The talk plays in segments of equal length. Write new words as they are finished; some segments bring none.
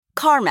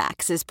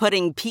CarMax is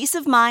putting peace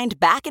of mind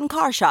back in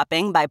car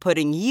shopping by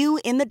putting you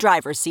in the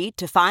driver's seat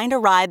to find a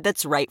ride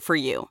that's right for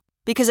you.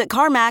 Because at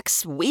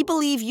CarMax, we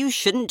believe you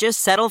shouldn't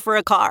just settle for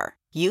a car.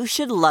 You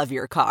should love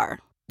your car.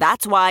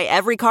 That's why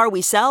every car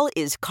we sell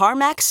is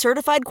CarMax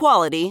certified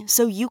quality,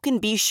 so you can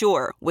be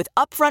sure with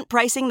upfront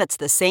pricing that's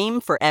the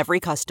same for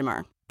every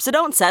customer. So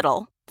don't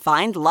settle.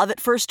 Find love at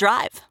first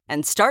drive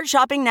and start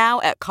shopping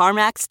now at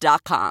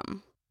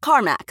CarMax.com.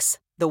 CarMax,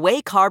 the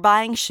way car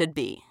buying should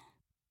be.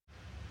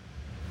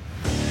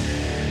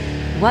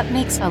 What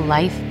makes a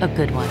life a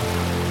good one?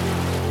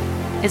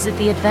 Is it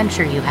the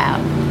adventure you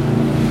have?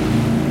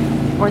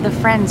 Or the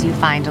friends you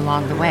find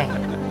along the way?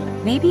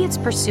 Maybe it's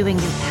pursuing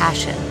your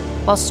passion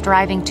while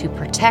striving to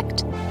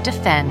protect,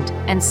 defend,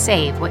 and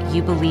save what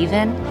you believe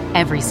in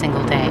every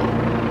single day.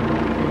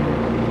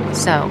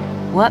 So,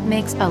 what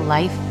makes a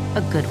life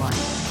a good one?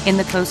 In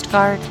the Coast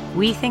Guard,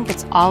 we think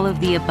it's all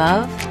of the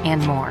above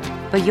and more,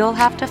 but you'll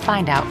have to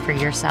find out for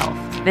yourself.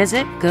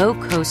 Visit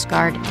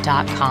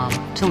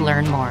gocoastguard.com to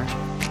learn more.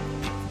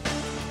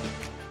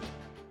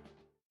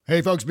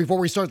 Hey, folks, before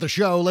we start the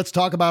show, let's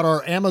talk about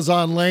our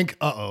Amazon link,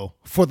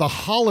 for the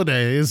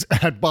holidays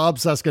at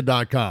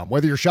bobcesca.com.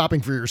 Whether you're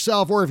shopping for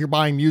yourself or if you're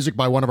buying music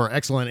by one of our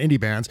excellent indie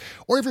bands,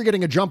 or if you're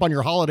getting a jump on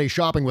your holiday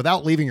shopping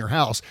without leaving your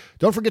house,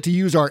 don't forget to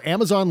use our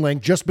Amazon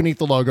link just beneath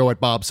the logo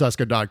at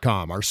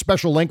bobcesca.com. Our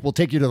special link will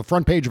take you to the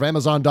front page of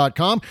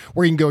amazon.com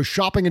where you can go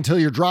shopping until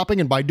you're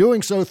dropping, and by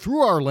doing so through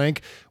our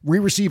link, we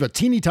receive a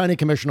teeny tiny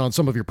commission on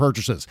some of your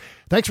purchases.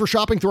 Thanks for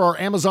shopping through our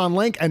Amazon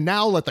link, and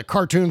now let the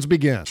cartoons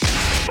begin.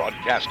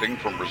 Broadcasting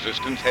from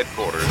Resistance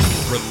headquarters,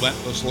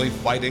 relentlessly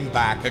fighting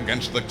back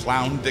against the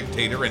clown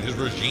dictator and his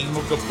regime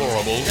of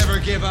deplorables. Never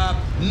give up,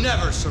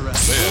 never surrender.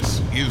 This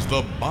is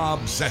the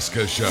Bob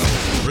Cesca Show,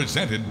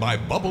 presented by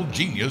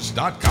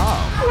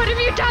BubbleGenius.com. What have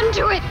you done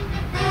to it?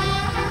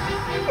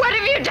 What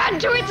have you done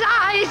to its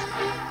eyes?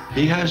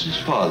 He has his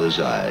father's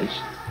eyes.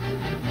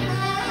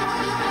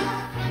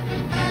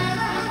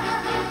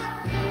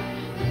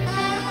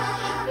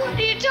 What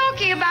are you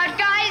talking about?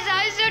 Guy's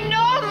eyes are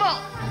normal.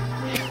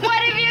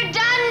 What have you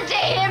done to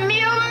him,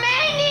 you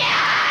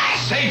maniac?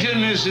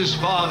 Satan is his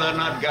father,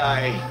 not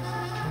Guy.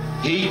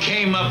 He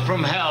came up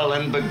from hell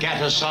and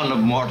begat a son of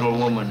mortal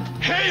woman.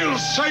 Hail,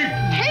 Satan!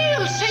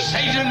 Hail, Satan!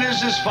 Satan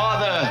is his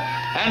father,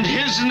 and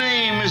his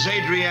name is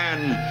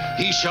Adrian.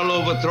 He shall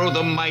overthrow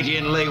the mighty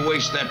and lay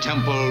waste their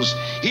temples.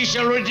 He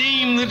shall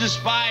redeem the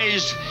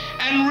despised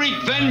and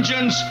wreak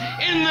vengeance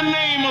in the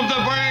name of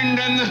the burned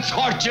and the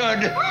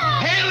tortured.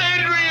 Hail,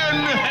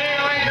 Adrian!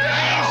 Hail, Adrian!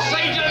 Hail,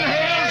 Satan!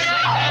 Hail,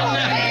 Satan!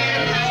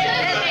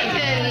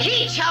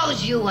 He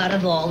chose you out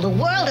of all the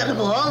world, out of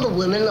all the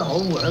women in the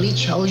whole world. He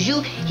chose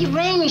you. He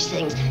arranged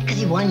things because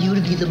he wanted you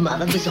to be the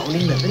mother of his only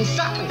living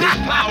son. His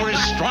power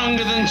is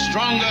stronger than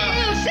stronger.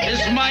 His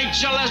might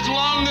shall last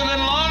longer than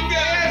longer.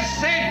 Yes,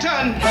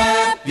 Satan!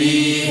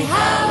 Happy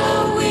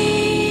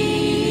Halloween!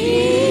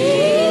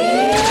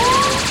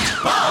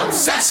 Bob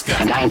Cesca!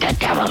 And I'm the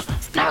devil.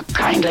 Now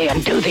kindly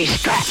undo these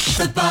straps.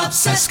 The Bob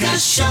Cesca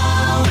Show.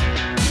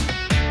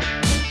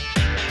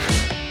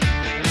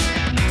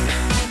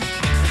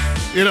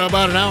 You know,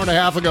 about an hour and a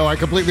half ago, I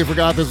completely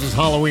forgot this was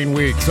Halloween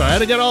week, so I had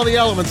to get all the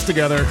elements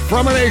together.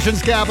 From a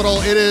nation's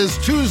capital, it is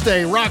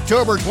Tuesday,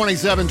 October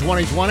 27,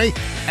 2020,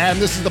 and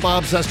this is the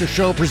Bob Cesca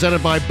Show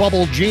presented by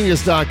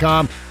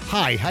BubbleGenius.com.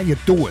 Hi, how you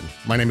doing?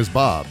 My name is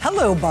Bob.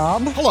 Hello,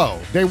 Bob.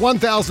 Hello. Day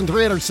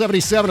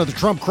 1,377 of the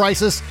Trump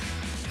crisis.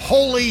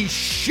 Holy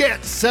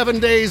shit, 7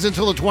 days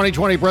until the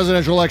 2020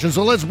 presidential election.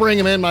 So let's bring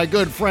him in, my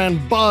good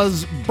friend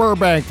Buzz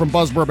Burbank from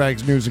Buzz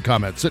Burbank's News and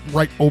Comments. Sitting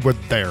right over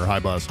there. Hi,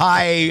 Buzz.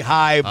 Hi,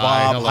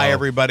 Bob. Hi,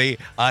 everybody.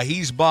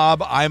 He's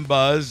Bob, I'm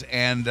Buzz,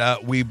 and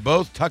we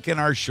both tuck in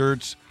our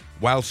shirts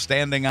while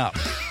standing up.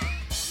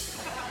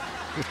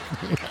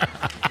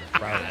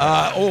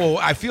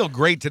 I feel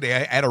great today.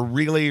 I had a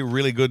really,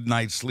 really good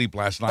night's sleep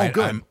last night.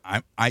 Oh, good.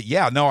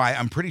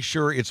 I'm pretty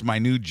sure it's my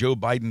new Joe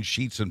Biden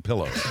sheets and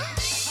pillows.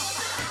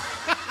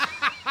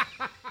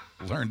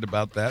 Learned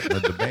about that in the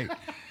debate.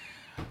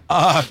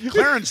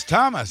 Clarence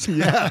Thomas.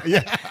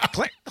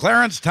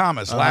 Clarence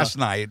Thomas last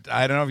night.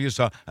 I don't know if you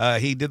saw.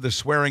 He did the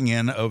swearing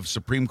in of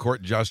Supreme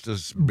Court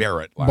Justice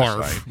Barrett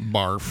last night.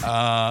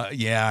 Barf.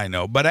 Yeah, I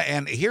know. But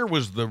and here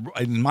was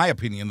in my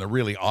opinion, the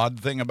really odd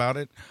thing about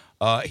it.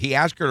 He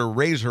asked her to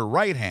raise her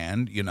right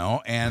hand,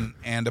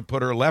 and to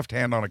put her left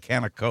hand on a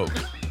can of Coke.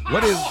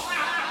 What is?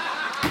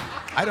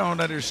 I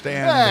don't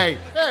understand.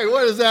 Hey,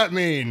 what does that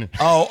mean?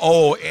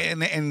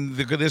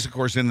 This, of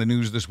course, in the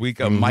news this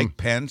week, Mike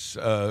Pence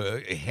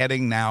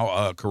heading now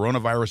a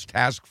coronavirus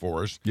task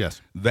force.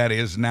 Yes. That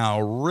is now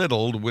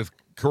riddled with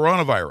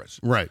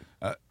coronavirus. Right.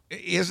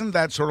 Isn't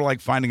that sort of like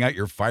finding out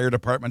your fire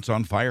department's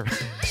on fire?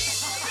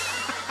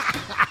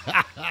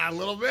 A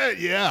little bit,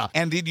 yeah.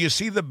 And did you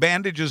see the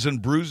bandages and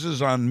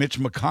bruises on Mitch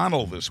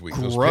McConnell this week?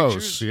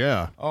 Gross,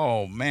 yeah.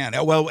 Oh, man.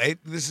 Well,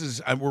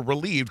 we're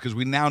relieved because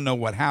we now know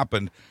what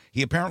happened.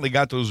 He apparently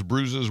got those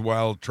bruises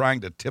while trying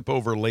to tip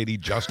over Lady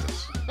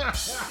Justice.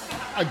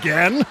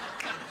 Again?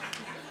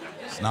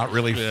 not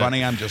really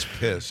funny. I'm just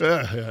pissed.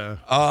 Yeah.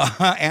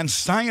 And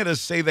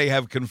scientists say they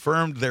have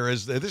confirmed there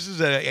is. This is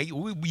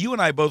you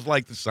and I both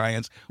like the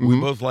science. We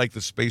both like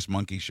the space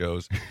monkey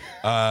shows.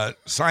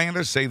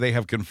 Scientists say they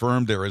have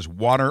confirmed there is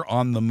water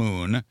on the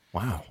moon.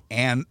 Wow.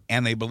 And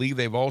they believe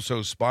they've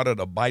also spotted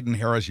a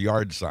Biden-Harris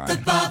yard sign. The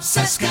Bob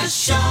Seska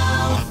Show.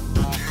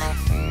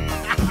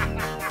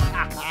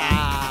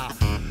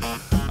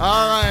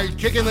 All right,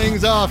 kicking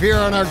things off here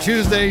on our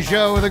Tuesday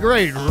show with a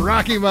great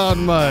Rocky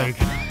Mountain Mike.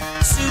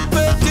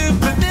 Super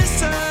duper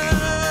missile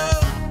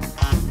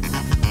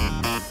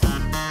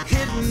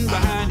hidden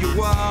behind your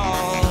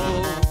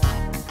wall.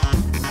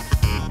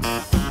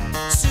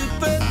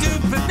 Super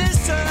duper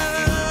missile.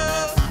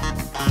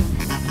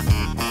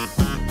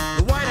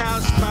 The White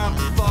House about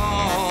to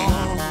fall.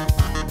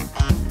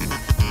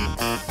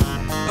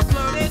 A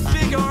bloated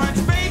big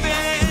orange baby.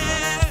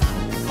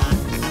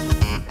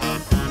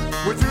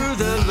 We're through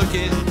the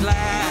looking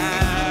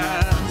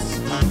glass.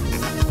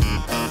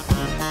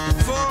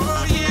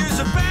 4 years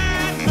of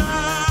bad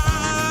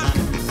luck.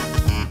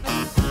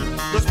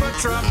 Let's put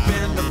Trump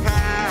in the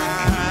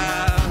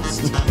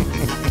past.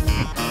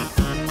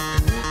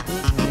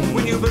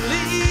 When you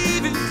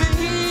believe in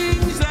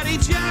things that he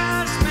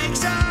just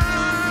makes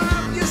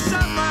up, you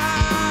suffer.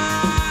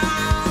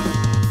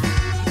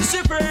 The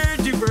super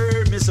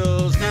duper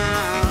missiles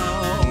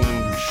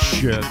now.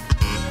 Shit.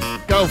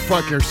 Go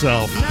fuck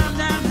yourself.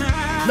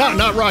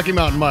 Not Rocky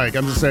Mountain Mike.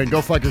 I'm just saying, go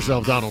fuck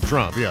yourself, Donald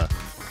Trump. Yeah.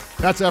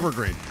 That's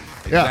evergreen.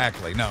 Yeah.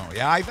 Exactly. No.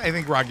 Yeah, I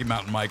think Rocky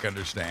Mountain Mike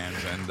understands,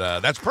 and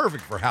that's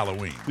perfect for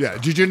Halloween. Yeah.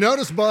 Did you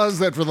notice, Buzz,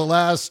 that for the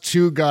last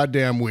 2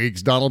 goddamn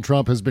weeks, Donald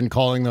Trump has been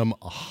calling them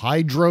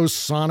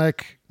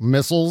hydrosonic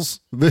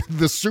missiles?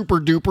 The super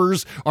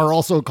dupers are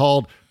also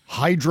called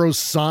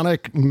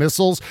hydrosonic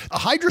missiles. A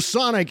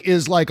hydrosonic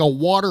is like a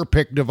water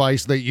pick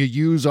device that you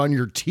use on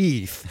your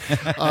teeth.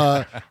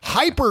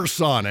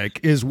 Hypersonic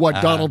is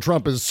what Donald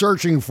Trump is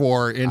searching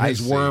for in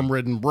his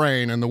worm-ridden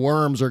brain, and the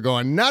worms are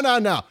going,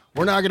 no.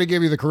 We're not going to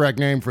give you the correct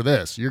name for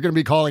this. You're going to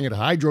be calling it a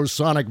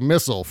hydrosonic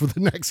missile for the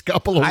next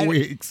couple of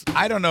weeks.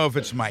 I don't know if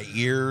it's my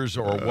ears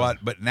or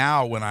what, but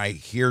now when I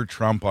hear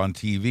Trump on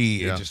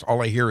TV, it just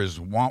all I hear is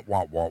wah,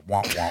 wah, wah,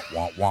 wah, wah,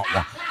 wah, wah,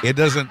 wah. It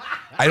doesn't,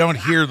 I don't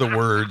hear the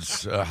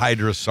words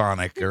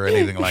hydrosonic or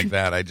anything like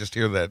that. I just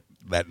hear that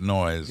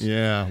noise.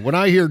 Yeah. When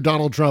I hear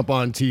Donald Trump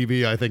on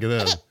TV, I think of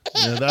this.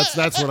 Yeah, that's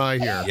what I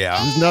hear.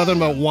 Yeah. There's nothing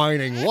but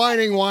whining.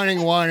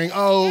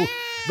 Oh,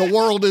 the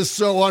world is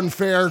so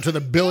unfair to the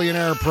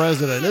billionaire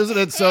president. Isn't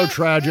it so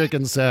tragic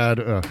and sad?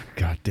 Oh,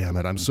 God damn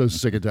it. I'm so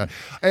sick of that.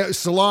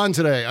 Salon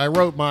today, I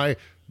wrote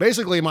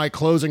basically my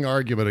closing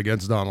argument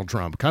against Donald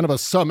Trump, kind of a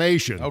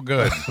summation. Oh,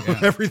 good.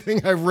 Of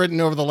everything I've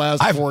written over the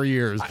last 4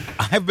 years.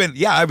 I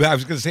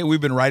was going to say we've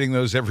been writing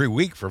those every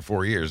week for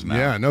 4 years now.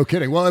 Yeah, no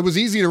kidding. Well, it was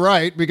easy to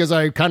write because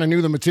I kind of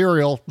knew the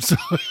material, so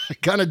I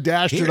kind of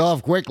dashed it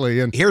off quickly.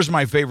 And here's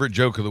my favorite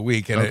joke of the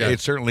week, and it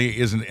certainly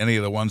isn't any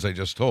of the ones I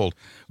just told.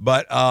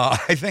 But I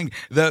think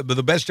the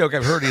best joke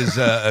I've heard is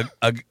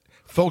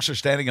folks are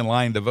standing in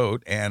line to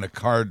vote, and a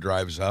car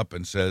drives up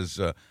and says,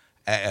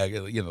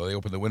 they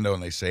open the window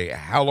and they say,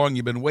 "How long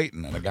you been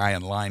waiting?" And a guy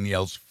in line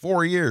yells,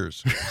 4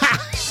 years.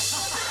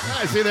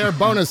 I see there,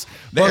 bonus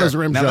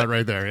rim shot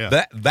right there.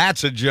 Yeah,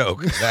 that's a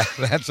joke.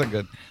 That's a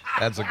good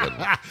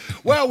one.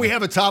 Well, we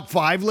have a top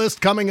 5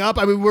 list coming up.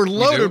 I mean, we're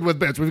loaded with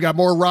bits. We've got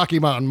more Rocky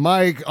Mountain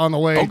Mike on the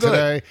way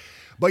today.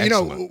 But,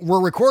 Excellent.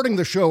 we're recording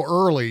the show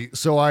early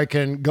so I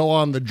can go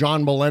on the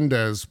John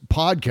Melendez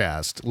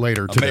podcast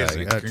later today.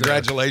 Amazing.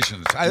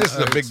 Congratulations. This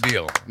is a big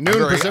deal.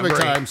 Noon Pacific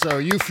time, so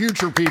you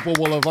future people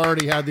will have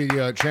already had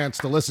the chance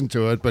to listen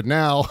to it. But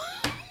now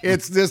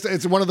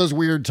it's one of those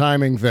weird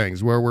timing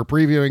things where we're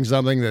previewing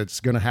something that's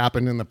going to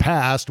happen in the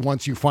past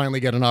once you finally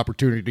get an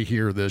opportunity to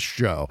hear this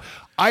show.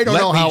 I don't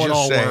know how it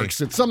all works.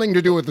 It's something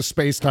to do with the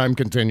space-time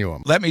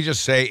continuum. Let me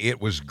just say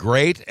it was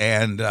great,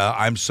 and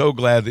I'm so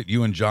glad that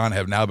you and John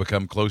have now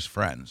become close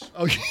friends.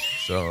 Okay.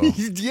 So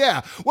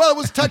yeah. Well, it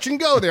was touch and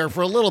go there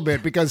for a little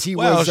bit because he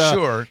was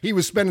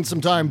spending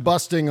some time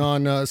busting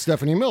on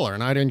Stephanie Miller,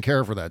 and I didn't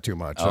care for that too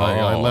much.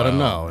 I let him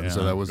know, and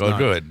so that was not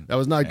good. That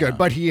was not good.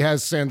 But he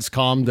has since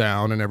calmed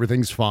down, and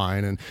everything's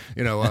fine. And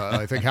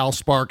I think Hal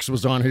Sparks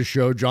was on his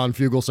show. John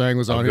Fugelsang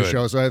was on his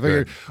show. So I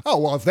figured,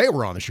 if they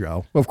were on the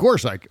show, of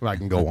course I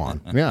can go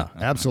on. Yeah,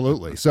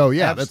 absolutely. So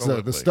yeah, that's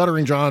the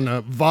Stuttering John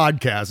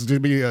vodcast. It's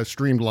going to be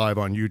streamed live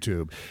on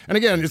YouTube. And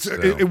again,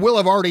 it will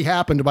have already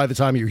happened by the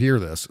time you hear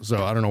this.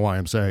 So I don't know why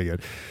I'm saying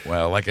it.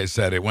 Well, like I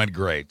said, it went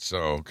great.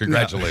 So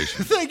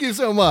congratulations. Yeah. Thank you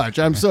so much.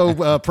 I'm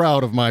so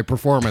proud of my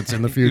performance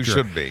in the future. You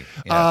should be.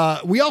 Yeah.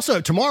 We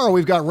also, tomorrow,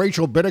 we've got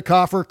Rachel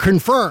Bidikofer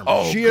confirmed.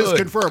 Oh, she is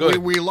confirmed.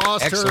 We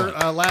lost her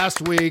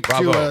last week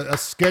to a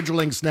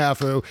scheduling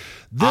snafu.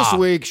 This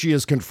week, she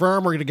is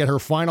confirmed. We're going to get her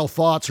final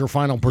thoughts, her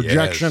final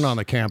projection on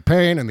the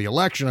campaign and the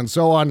election and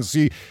so on, and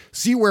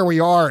see where we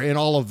are in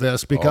all of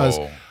this, because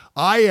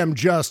I am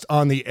just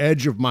on the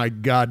edge of my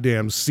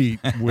goddamn seat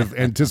with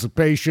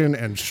anticipation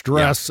and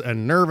stress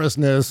and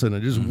nervousness, and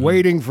just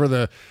waiting for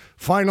the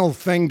final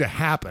thing to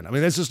happen. I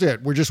mean, that's just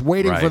it. We're just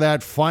waiting for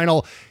that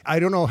final, I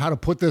don't know how to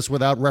put this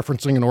without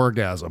referencing an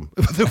orgasm.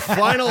 The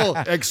final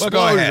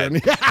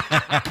explosion.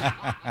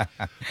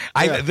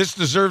 This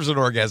deserves an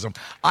orgasm.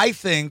 I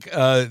think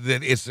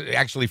that it's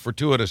actually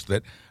fortuitous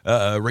that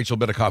Rachel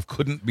Bidikoff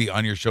couldn't be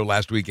on your show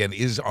last week and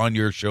is on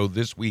your show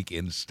this week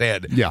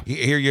instead. Yeah.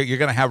 Here you're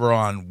going to have her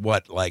on,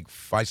 like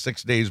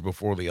 5-6 days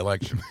before the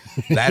election.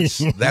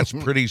 That's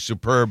pretty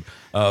superb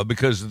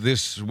because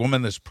this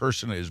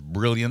person is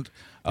brilliant.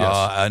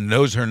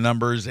 Knows her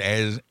numbers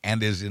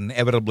and is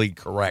inevitably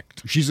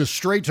correct. She's a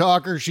straight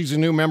talker. She's a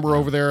new member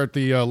over there at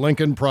the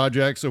Lincoln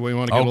Project, so we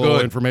want to get a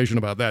little information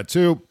about that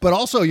too. But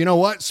also, you know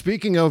what?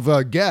 Speaking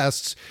of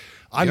guests,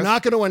 I'm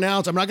not going to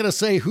announce, I'm not going to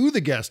say who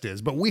the guest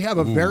is, but we have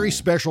a very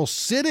special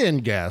sit-in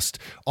guest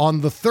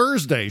on the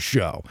Thursday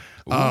show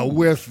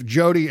with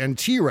Jody and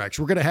T-Rex.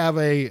 We're going to have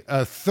a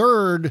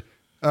third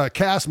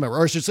cast member,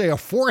 or I should say a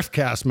fourth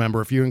cast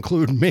member if you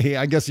include me.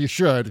 I guess you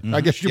should. Mm-hmm.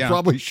 I guess you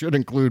probably should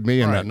include me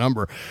in that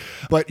number.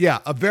 But yeah,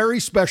 a very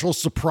special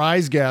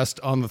surprise guest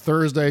on the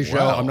Thursday show.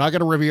 Wow. I'm not going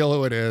to reveal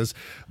who it is,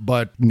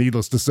 but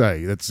needless to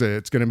say, it's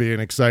going to be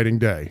an exciting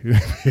day.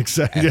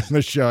 Exciting in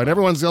the show. And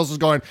everyone else is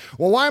going,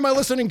 well, why am I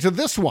listening to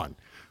this one?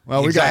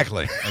 Well,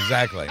 exactly.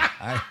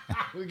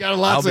 We got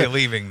lots. I'll be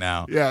leaving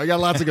now. Yeah, we got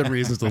lots of good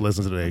reasons to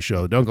listen to today's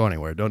show. Don't go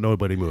anywhere. Don't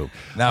nobody move.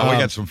 Now we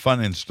got some fun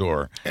in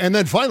store. And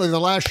then finally, the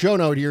last show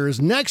note here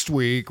is next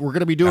week we're going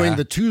to be doing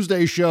the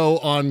Tuesday show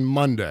on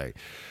Monday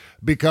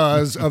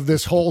because of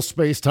this whole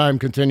space-time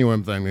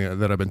continuum thing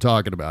that I've been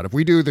talking about. If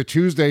we do the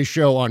Tuesday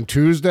show on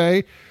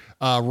Tuesday,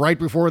 right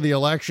before the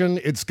election,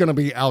 it's going to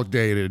be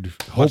outdated.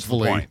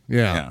 Hopefully, point?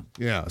 Yeah.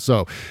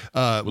 So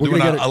we'll do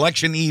an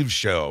election eve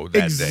show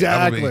that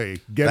day.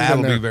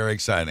 That'll be very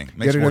exciting.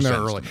 Makes more sense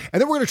early. And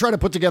then we're going to try to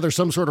put together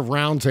some sort of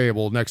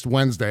roundtable next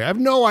Wednesday. I have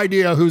no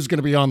idea who's going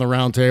to be on the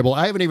roundtable.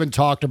 I haven't even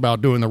talked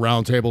about doing the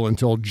roundtable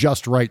until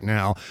just right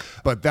now,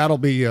 but that'll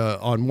be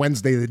on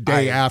Wednesday, the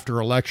day after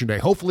Election Day.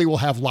 Hopefully, we'll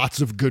have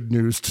lots of good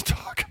news to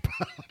talk about.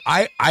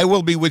 I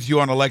will be with you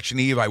on election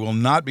eve. I will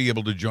not be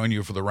able to join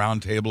you for the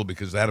roundtable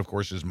because that, of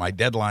course, is my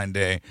deadline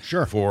day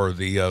for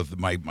the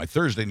my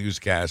Thursday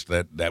newscast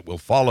that will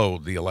follow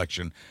the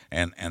election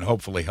and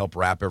hopefully help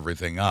wrap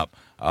everything up.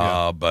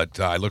 But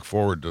I look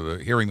forward to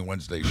hearing the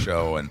Wednesday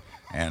show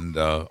and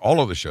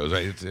all of the shows.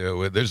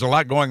 There's a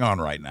lot going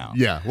on right now.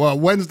 Yeah. Well,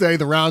 Wednesday,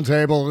 the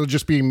roundtable will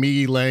just be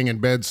me laying in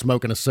bed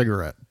smoking a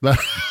cigarette.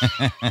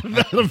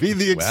 That'll be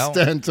the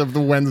extent of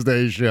the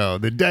Wednesday show.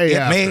 The day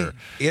after.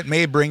 It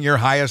may bring your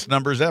highest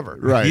numbers ever.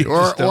 Right.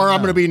 Or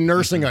I'm going to be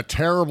nursing a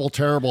terrible,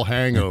 terrible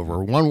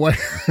hangover. One way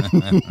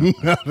or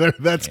another.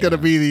 That's going to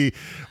be the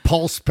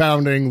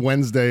pulse-pounding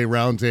Wednesday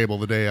roundtable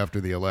the day after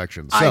the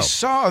election. So, I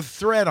saw a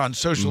thread on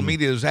social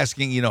media that was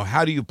asking,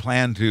 how do you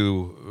plan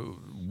to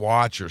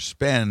watch or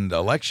spend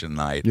election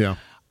night? Yeah.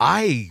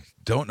 I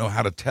don't know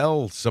how to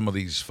tell some of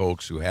these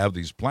folks who have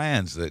these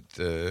plans that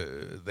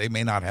they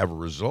may not have a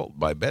result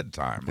by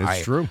bedtime.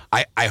 It's true.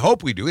 I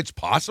hope we do. It's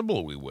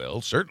possible we will.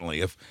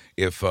 Certainly,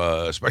 if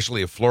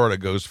especially if Florida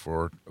goes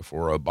for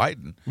a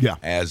Biden,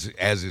 as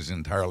is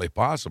entirely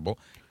possible.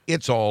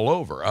 It's all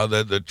over.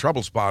 The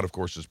trouble spot, of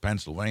course, is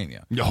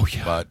Pennsylvania. Oh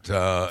yeah,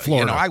 but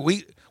Florida.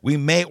 We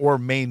may or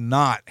may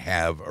not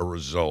have a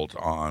result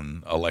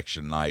on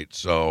election night.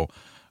 So.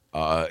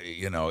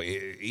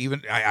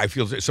 Even I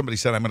feel somebody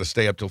said I'm going to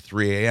stay up till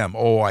 3 a.m.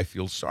 Oh, I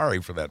feel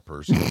sorry for that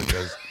person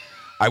because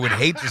I would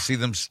hate to see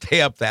them stay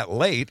up that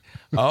late,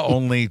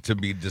 only to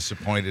be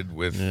disappointed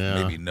with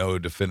maybe no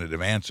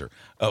definitive answer.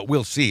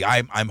 We'll see.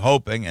 I'm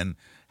hoping and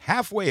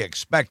halfway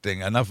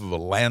expecting enough of a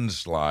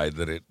landslide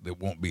that it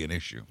won't be an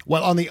issue.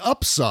 Well, on the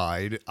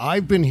upside,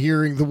 I've been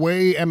hearing the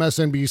way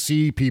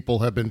MSNBC people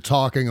have been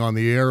talking on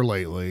the air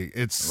lately.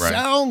 It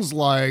sounds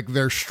like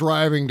they're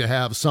striving to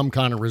have some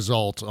kind of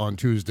result on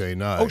Tuesday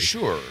night. Oh,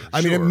 sure. I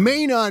mean, it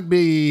may not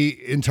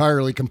be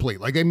entirely complete.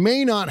 Like, they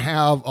may not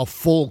have a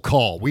full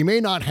call. We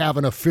may not have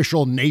an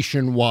official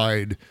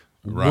nationwide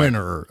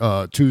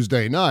winner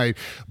Tuesday night,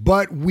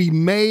 but we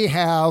may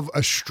have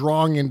a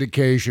strong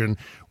indication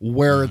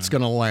where it's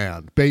going to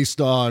land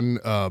based on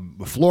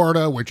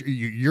Florida, which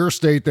your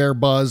state there,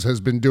 Buzz, has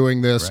been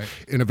doing this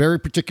in a very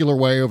particular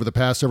way over the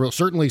past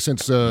certainly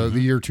since the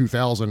year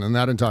 2000 and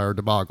that entire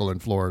debacle in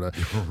Florida.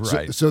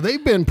 So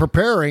they've been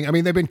preparing. I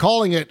mean, they've been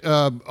calling it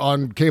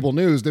on cable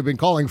news. They've been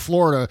calling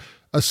Florida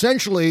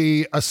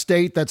essentially a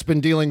state that's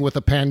been dealing with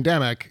a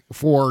pandemic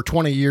for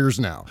 20 years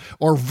now,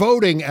 or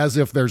voting as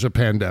if there's a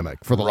pandemic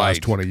for the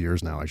last 20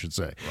 years now, I should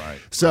say.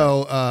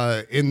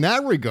 So in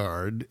that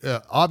regard,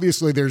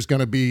 obviously there's going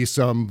to be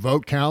some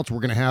vote counts.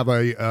 We're going to have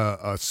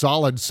a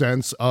solid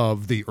sense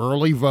of the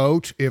early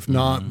vote, if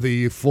not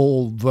the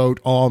full vote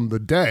on the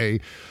day.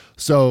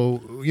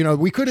 So,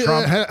 we could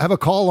have a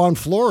call on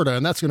Florida,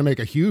 and that's going to make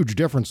a huge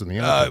difference in the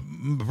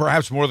outcome.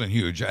 Perhaps more than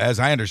huge. As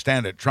I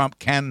understand it, Trump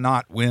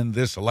cannot win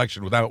this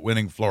election without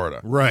winning Florida.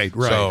 Right.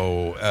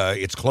 So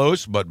it's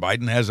close, but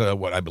Biden has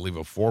what I believe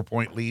a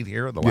 4-point lead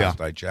here, the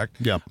last I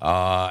checked. Yeah.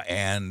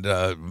 And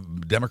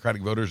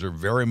Democratic voters are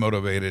very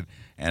motivated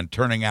and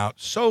turning out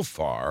so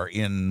far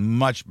in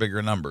much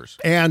bigger numbers.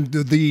 And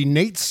the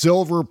Nate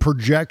Silver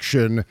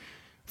projection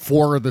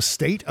for the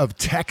state of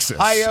Texas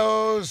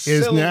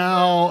is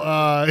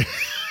now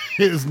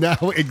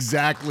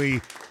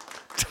exactly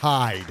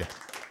tied.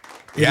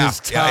 It is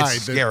tied. Yeah,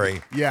 it's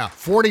scary.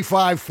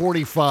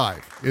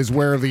 45-45 is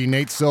where the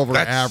Nate Silver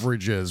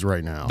average is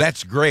right now.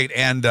 That's great.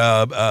 And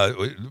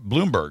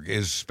Bloomberg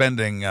is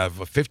spending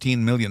 $15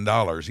 million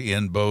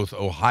in both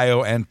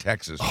Ohio and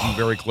Texas, two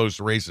very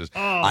close races.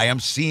 I am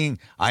seeing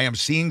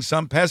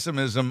some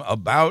pessimism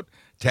about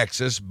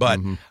Texas, but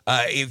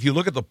if you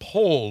look at the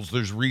polls,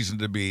 there's reason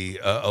to be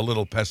a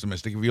little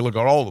pessimistic. If you look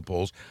at all the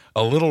polls,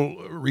 a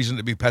little reason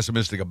to be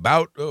pessimistic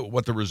about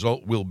what the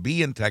result will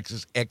be in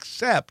Texas,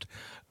 except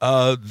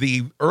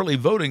the early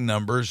voting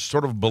numbers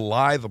sort of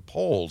belie the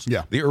polls.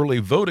 Yeah. The early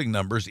voting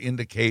numbers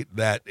indicate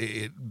that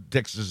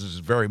Texas is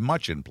very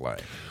much in play.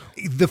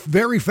 The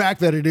very fact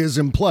that it is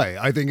in play,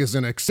 I think, is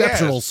an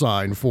exceptional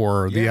sign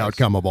for the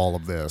outcome of all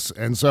of this.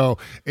 And so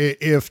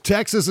if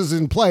Texas is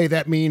in play,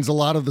 that means a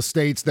lot of the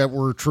states that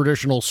were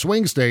traditional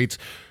swing states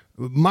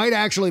might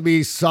actually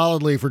be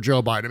solidly for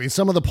Joe Biden. I mean,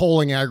 some of the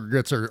polling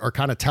aggregates are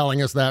kind of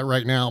telling us that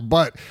right now.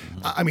 But,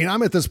 I mean,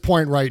 I'm at this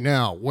point right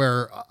now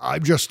where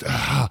I've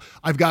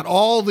got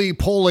all the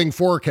polling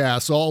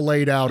forecasts all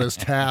laid out as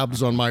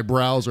tabs on my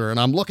browser, and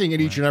I'm looking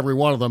at each and every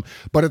one of them.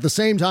 But at the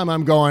same time,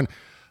 I'm going,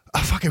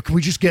 fuck it, can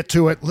we just get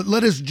to it?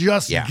 Let us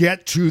just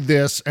get to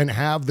this and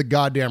have the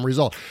goddamn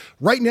result.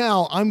 Right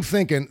now, I'm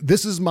thinking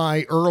this is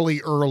my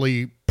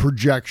early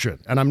projection,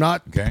 and I'm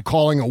not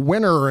calling a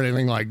winner or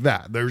anything like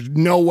that. There's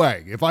no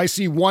way. If I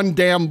see one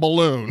damn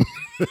balloon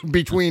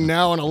between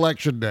now and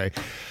Election Day.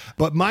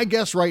 But my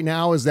guess right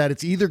now is that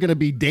it's either going to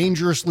be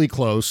dangerously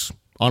close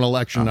on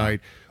Election night,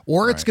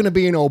 or it's going to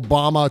be an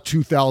Obama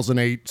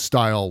 2008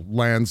 style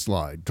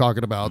landslide,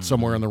 talking about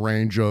somewhere in the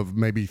range of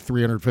maybe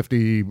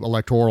 350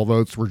 electoral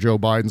votes for Joe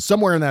Biden,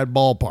 somewhere in that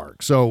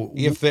ballpark. So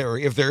if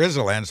there is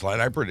a landslide,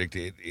 I predict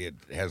it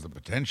has the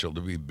potential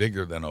to be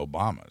bigger than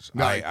Obama's.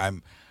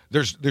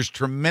 There's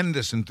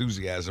tremendous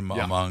enthusiasm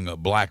among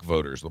black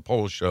voters. The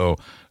polls show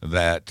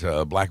that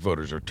black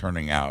voters are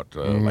turning out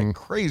like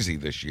crazy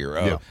this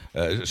year.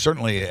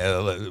 Certainly,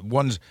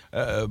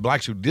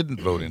 blacks who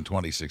didn't vote in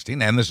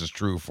 2016, and this is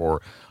true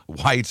for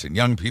whites and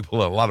young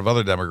people and a lot of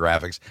other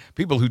demographics,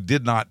 people who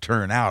did not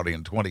turn out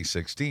in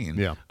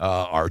 2016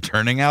 are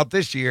turning out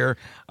this year.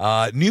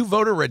 New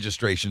voter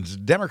registrations.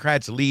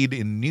 Democrats lead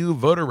in new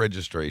voter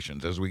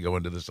registrations as we go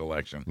into this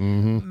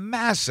election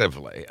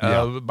massively,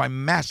 by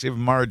massive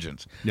margins.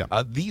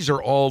 These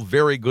are all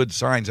very good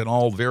signs and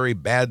all very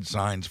bad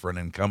signs for an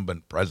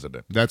incumbent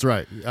president. That's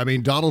right. I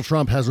mean, Donald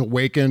Trump has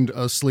awakened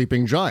a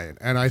sleeping giant,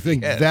 and I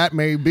think that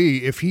may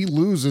be, if he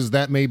loses,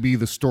 that may be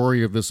the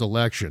story of this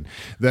election,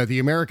 that the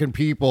American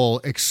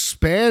people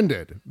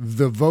expanded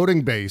the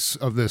voting base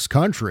of this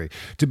country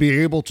to be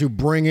able to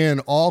bring in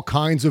all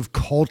kinds of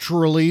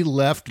culturally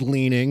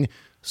left-leaning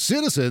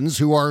citizens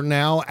who are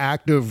now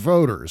active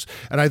voters.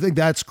 And I think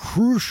that's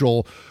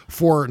crucial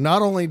for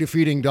not only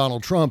defeating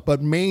Donald Trump,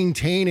 but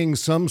maintaining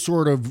some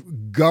sort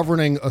of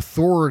governing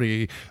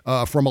authority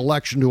from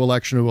election to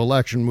election to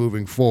election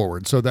moving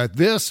forward, so that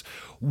this,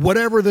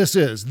 whatever this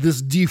is,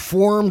 this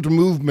deformed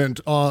movement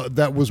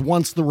that was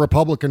once the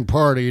Republican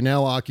Party,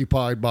 now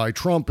occupied by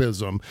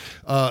Trumpism,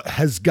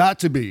 has got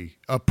to be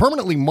a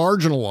permanently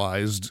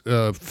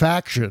marginalized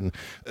faction,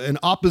 an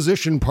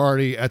opposition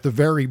party at the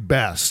very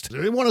best.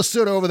 They want to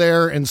sit over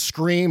there and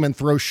scream and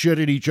throw shit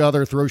at each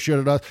other, throw shit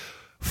at us.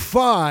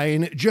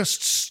 Fine,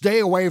 just stay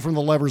away from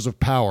the levers of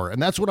power.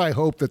 And that's what I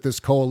hope that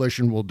this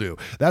coalition will do.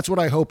 That's what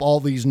I hope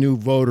all these new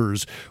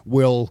voters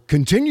will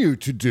continue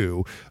to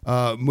do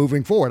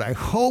moving forward. I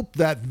hope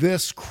that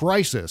this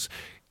crisis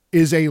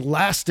is a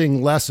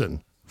lasting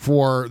lesson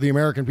for the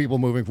American people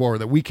moving forward,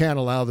 that we can't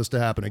allow this to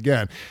happen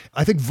again.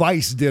 I think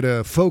Vice did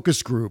a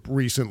focus group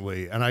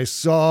recently, and I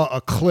saw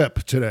a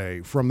clip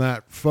today from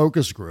that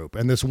focus group.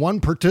 And this one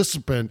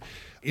participant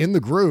in the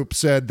group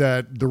said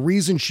that the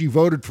reason she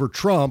voted for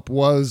Trump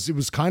was it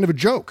was kind of a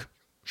joke.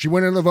 She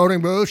went in the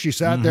voting booth. She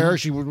sat there.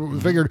 She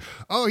figured,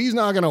 oh, he's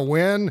not going to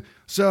win.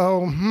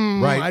 So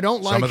I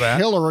don't like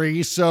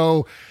Hillary.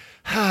 So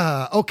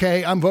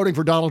okay, I'm voting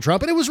for Donald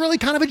Trump. And it was really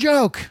kind of a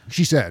joke,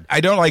 she said.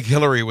 I don't like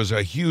Hillary was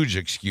a huge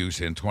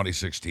excuse in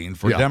 2016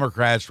 for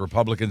Democrats,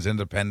 Republicans,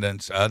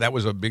 independents. That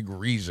was a big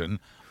reason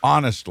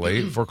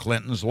honestly, for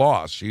Clinton's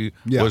loss. She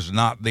was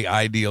not the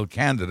ideal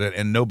candidate,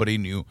 and nobody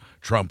knew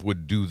Trump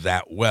would do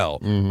that well.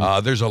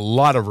 There's a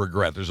lot of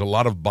regret. There's a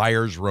lot of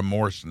buyer's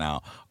remorse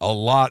now. A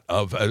lot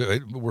of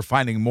we're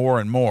finding more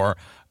and more.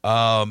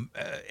 And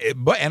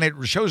it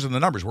shows in the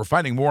numbers. We're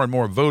finding more and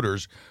more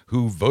voters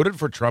who voted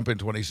for Trump in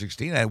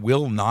 2016 and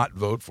will not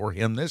vote for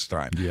him this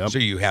time. So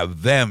you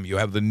have them, you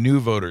have the new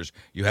voters,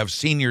 you have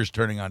seniors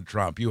turning on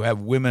Trump, you have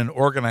women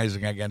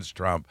organizing against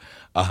Trump,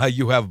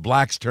 you have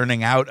blacks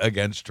turning out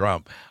against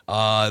Trump.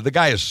 The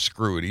guy is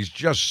screwed. He's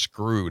just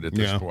screwed at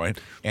this point,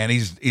 and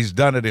he's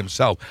done it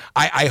himself.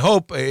 I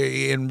hope,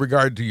 in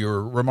regard to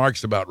your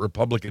remarks about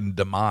Republican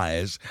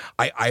demise,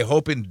 I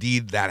hope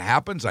indeed that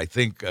happens. I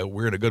think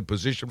we're in a good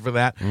position for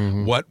that.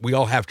 What we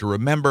all have to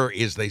remember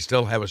is they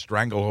still have a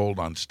stranglehold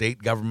on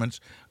state governments.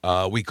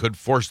 We could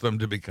force them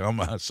to become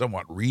a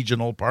somewhat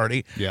regional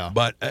party.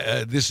 But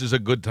this is a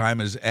good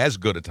time, as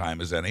good a time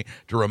as any,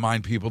 to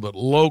remind people that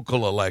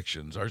local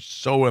elections are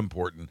so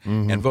important,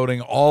 and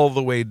voting all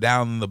the way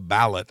down the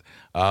ballot.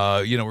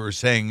 We were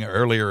saying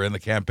earlier in the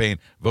campaign,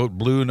 vote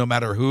blue no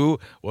matter who.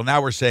 Well,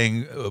 now we're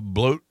saying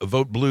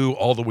vote blue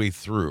all the way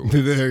through.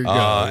 There you go.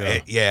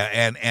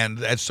 And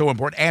that's so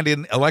important. And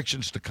in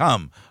elections to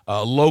come,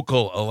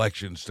 local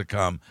elections to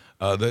come,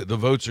 the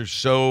votes are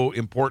so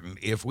important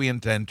if we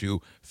intend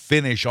to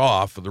finish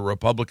off the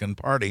Republican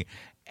Party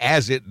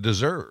as it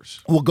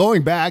deserves. Well,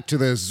 going back to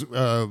this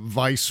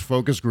Vice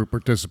focus group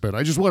participant,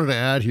 I just wanted to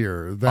add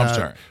here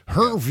that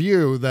her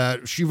view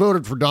that she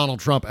voted for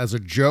Donald Trump as a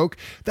joke,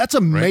 that's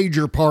a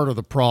major part of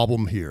the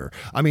problem here.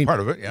 I mean,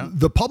 part of it,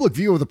 the public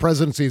view of the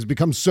presidency has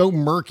become so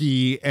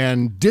murky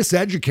and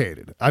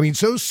diseducated. I mean,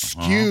 so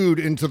skewed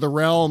into the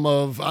realm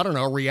of, I don't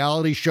know,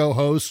 reality show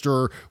host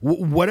or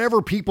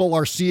whatever people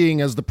are seeing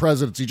as the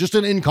presidency, just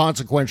an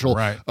inconsequential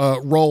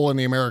role in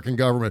the American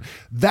government.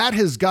 That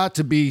has got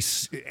to be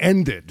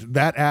ended.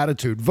 That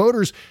attitude.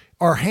 Voters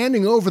are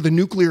handing over the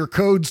nuclear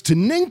codes to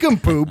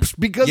nincompoops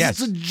because it's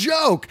a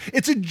joke.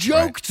 It's a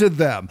joke to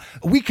them.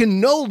 We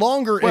can no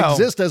longer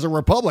exist as a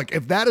republic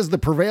if that is the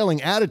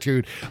prevailing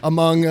attitude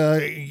among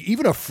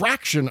even a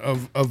fraction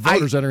of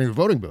voters entering the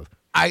voting booth.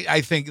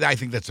 I think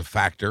that's a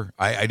factor.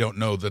 I don't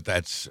know that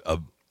that's a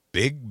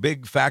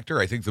big factor.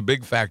 I think the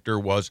big factor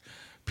was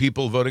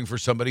people voting for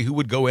somebody who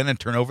would go in and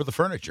turn over the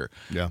furniture.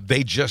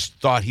 They just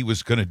thought he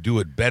was going to do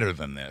it better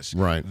than this.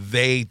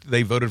 They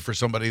voted for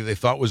somebody they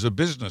thought was a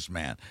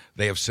businessman.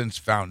 They have since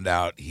found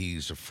out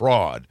he's a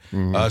fraud.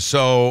 Those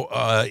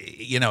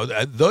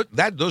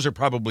are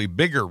probably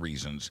bigger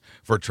reasons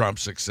for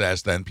Trump's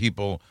success than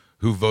people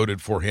who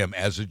voted for him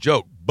as a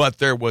joke. But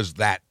there was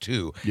that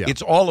too.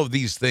 It's all of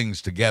these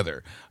things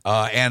together.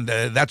 And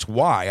that's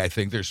why I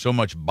think there's so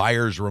much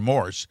buyer's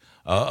remorse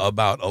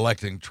about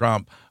electing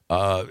Trump.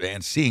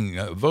 And seeing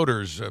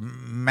voters,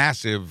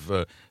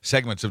 massive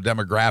segments of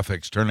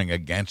demographics turning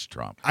against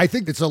Trump. I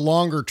think it's a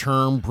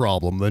longer-term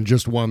problem than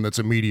just one that's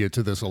immediate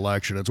to this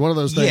election. It's one of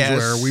those things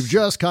where we've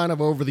just kind of,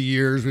 over the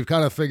years, we've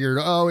kind of figured,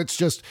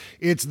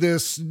 it's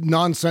this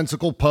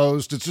nonsensical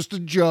post. It's just a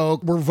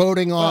joke. We're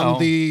voting on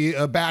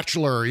The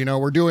Bachelor.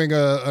 We're doing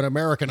an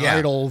American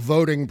Idol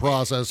voting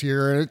process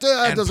here, and it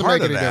doesn't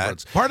make any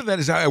difference. Part of that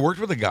is I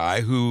worked with a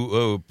guy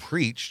who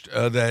preached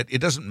that it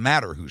doesn't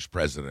matter who's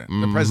president.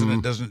 The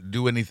president doesn't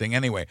do anything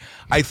anyway.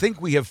 I think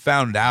we have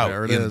found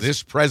out in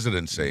this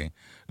presidency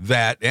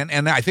that,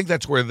 and I think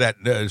that's where that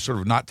sort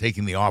of not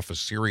taking the office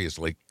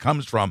seriously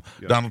comes from.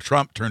 Donald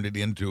Trump turned it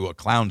into a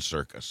clown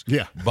circus.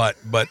 But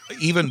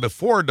even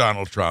before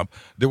Donald Trump,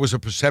 there was a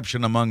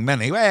perception among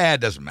many, it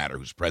doesn't matter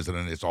who's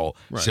president. It's all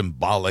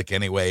symbolic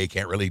anyway. He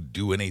can't really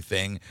do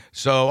anything.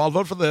 So I'll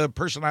vote for the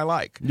person I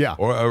like.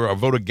 Or I'll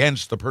vote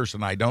against the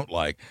person I don't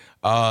like.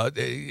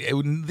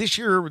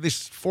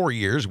 This 4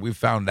 years, we've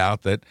found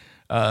out that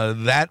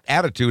that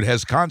attitude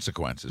has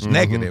consequences,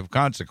 negative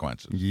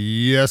consequences.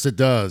 Yes, it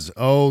does.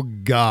 Oh,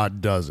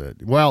 God, does it.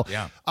 Well,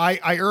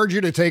 I urge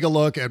you to take a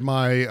look at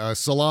my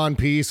Salon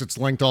piece. It's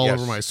linked all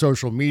over my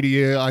social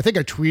media. I think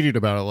I tweeted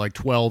about it like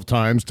 12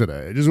 times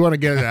today. I just want to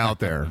get it out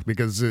there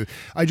because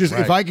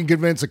if I can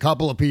convince a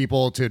couple of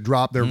people to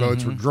drop their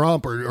votes for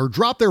Trump or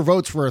drop their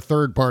votes for a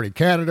third-party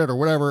candidate or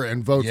whatever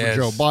and vote for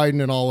Joe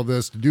Biden and all of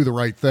this to do the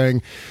right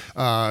thing,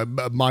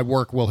 my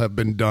work will have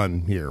been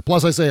done here.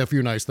 Plus, I say a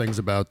few nice things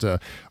about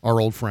our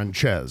old friend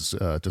Ches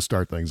to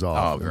start things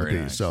off. Very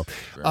nice. So,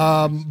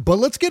 but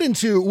let's get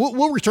into,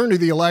 we'll return to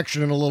the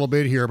election in a little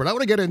bit here, but I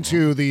want to get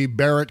into the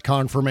Barrett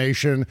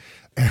confirmation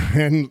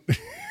and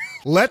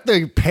let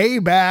the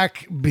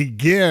payback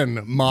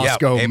begin,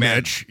 Moscow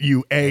Mitch,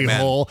 you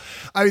a-hole.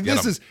 I mean,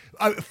 this is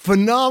a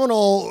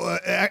phenomenal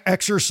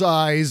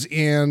exercise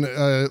in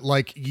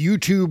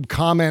YouTube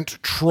comment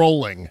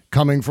trolling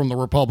coming from the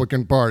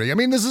Republican Party. I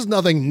mean, this is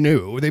nothing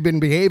new. They've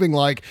been behaving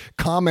like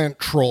comment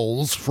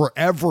trolls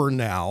forever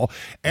now.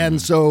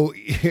 And so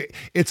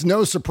it's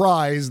no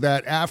surprise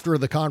that after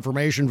the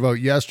confirmation vote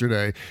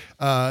yesterday,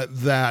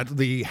 that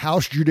the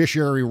House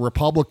Judiciary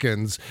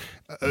Republicans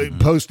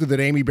posted that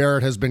Amy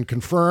Barrett has been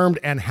confirmed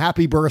and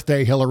happy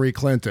birthday, Hillary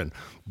Clinton.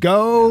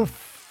 Go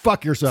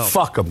Fuck yourself.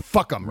 Fuck 'em.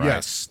 Fuck 'em. Right.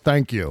 Yes.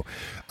 Thank you.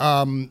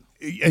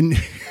 And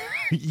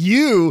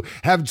you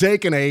have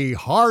taken a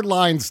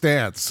hardline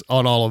stance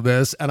on all of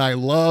this, and I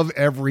love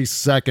every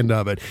second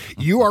of it.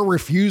 You are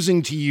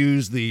refusing to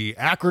use the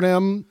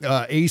acronym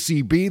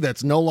ACB.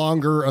 That's no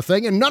longer a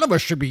thing, and none of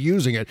us should be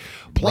using it.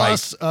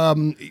 Plus,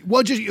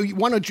 why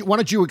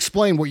don't you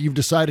explain what you've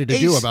decided to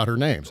do about her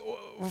names?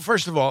 Well,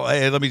 first of all,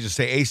 let me just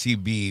say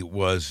ACB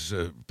was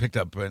picked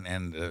up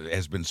and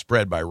has been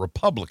spread by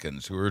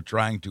Republicans who are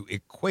trying to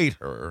equate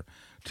her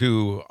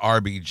to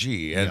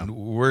RBG, and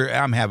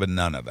I'm having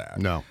none of that.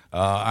 No.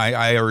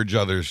 I urge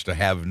others to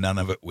have none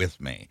of it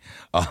with me.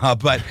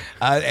 But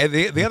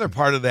the other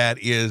part of that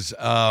is,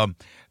 I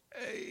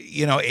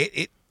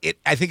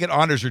think it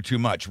honors her too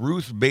much.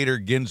 Ruth Bader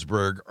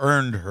Ginsburg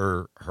earned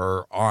her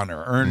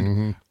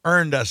honor,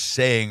 earned us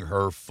saying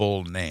her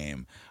full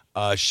name.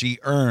 She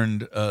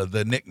earned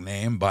the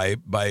nickname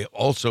by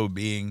also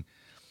being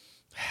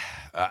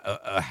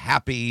a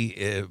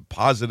happy,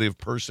 positive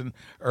person.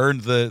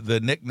 Earned the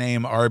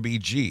nickname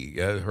RBG,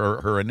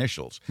 her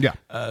initials. Yeah.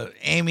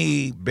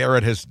 Amy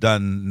Barrett has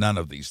done none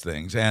of these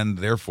things, and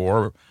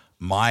therefore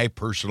my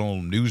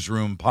personal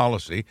newsroom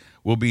policy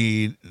will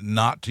be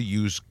not to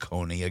use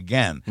Coney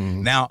again.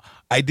 Now,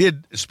 I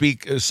did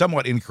speak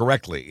somewhat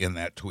incorrectly in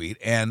that tweet,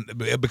 and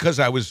because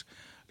I was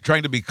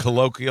trying to be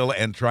colloquial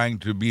and trying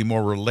to be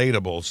more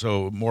relatable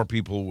so more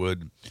people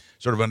would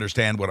sort of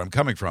understand what I'm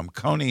coming from.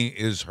 Coney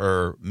is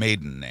her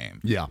maiden name,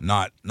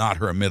 not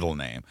her middle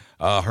name.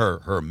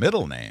 Her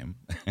middle name,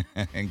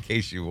 in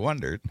case you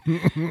wondered,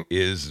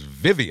 is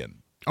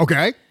Vivian.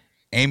 Okay.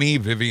 Amy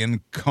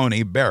Vivian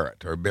Coney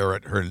Barrett, or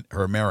Barrett,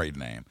 her married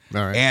name.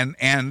 All right.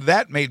 And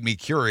that made me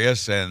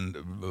curious, and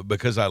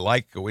because I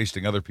like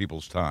wasting other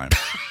people's time,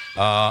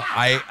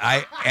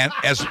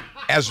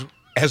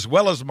 as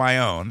well as my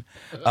own,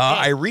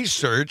 I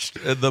researched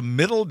the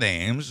middle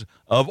names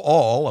of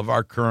all of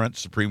our current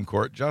Supreme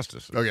Court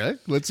justices. Okay,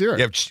 let's hear it.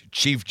 You have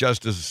Chief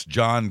Justice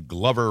John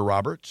Glover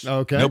Roberts.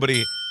 Okay.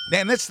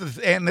 And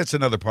that's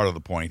another part of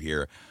the point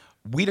here.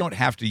 We don't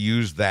have to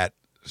use that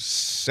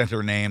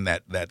center name,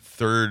 that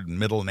third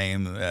middle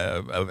name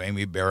of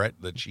Amy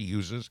Barrett that she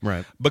uses,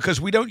 right?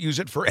 Because we don't use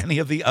it for any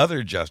of the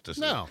other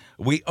justices. No.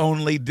 We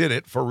only did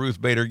it for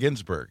Ruth Bader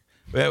Ginsburg.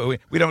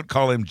 We don't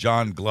call him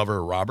John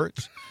Glover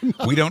Roberts.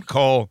 No. We don't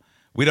call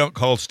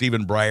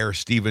Stephen Breyer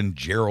Stephen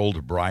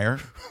Gerald Breyer.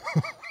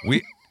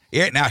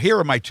 Now here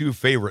are my two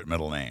favorite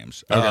middle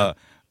names. Okay.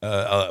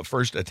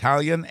 First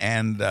Italian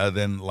and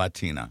then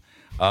Latina.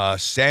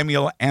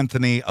 Samuel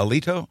Anthony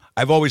Alito.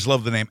 I've always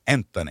loved the name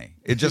Anthony.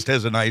 It just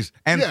has a nice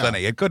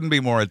Anthony. Yeah. It couldn't be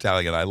more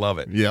Italian. I love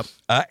it. Yep.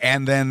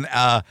 And then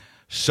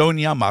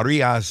Sonia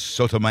Maria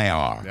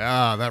Sotomayor.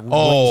 Yeah, that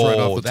rolls right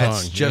off the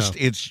tongue.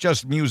 It's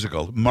just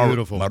musical.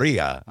 Beautiful.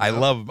 Maria. Yeah.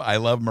 I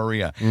love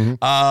Maria.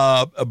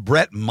 Mm-hmm.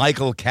 Brett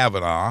Michael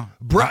Kavanaugh.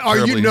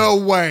 No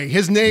way.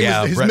 His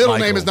name his middle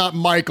name is not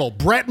Michael.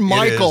 Brett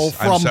Michael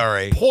from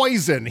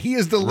Poison. He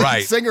is the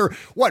lead singer.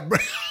 What?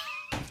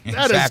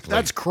 Exactly.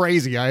 That's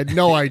crazy. I had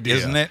no idea.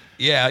 Isn't it?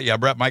 Yeah,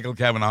 Brett Michael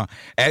Kavanaugh.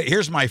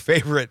 Here's my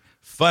favorite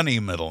funny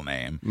middle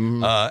name.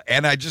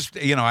 And I just,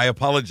 I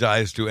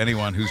apologize to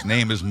anyone whose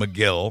name is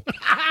McGill,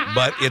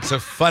 but it's a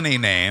funny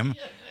name.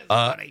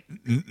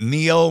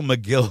 Neil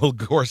McGill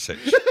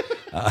Gorsuch.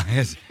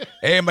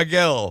 Hey,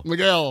 McGill.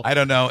 McGill. I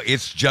don't know.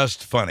 It's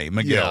just funny.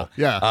 McGill.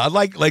 Yeah.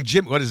 Like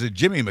Jim. What is it?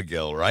 Jimmy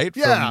McGill, right?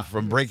 Yeah.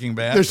 From Breaking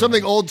Bad. There's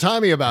something old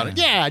timey about it.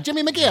 Yeah,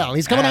 Jimmy McGill.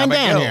 He's coming on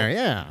down here.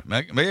 Yeah.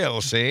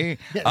 McGill. See.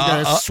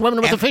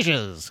 Swimming with the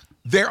fishes.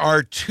 There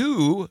are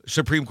two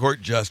Supreme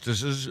Court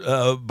justices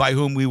by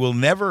whom we will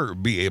never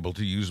be able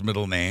to use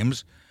middle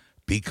names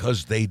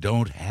because they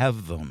don't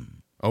have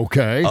them.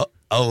 Okay.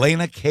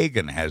 Elena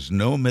Kagan has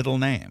no middle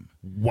name.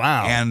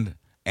 Wow.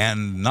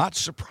 And not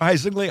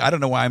surprisingly, I don't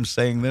know why I'm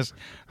saying this,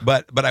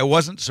 but I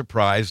wasn't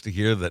surprised to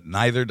hear that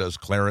neither does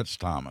Clarence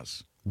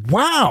Thomas.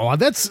 Wow,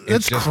 that's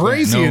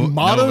crazy. In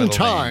modern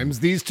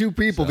times, these two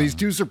people, these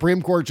two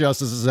Supreme Court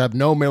justices have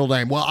no middle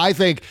name. Well, I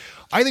think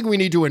we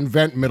need to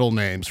invent middle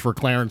names for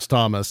Clarence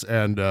Thomas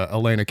and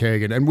Elena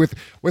Kagan. And with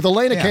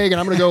Elena Kagan,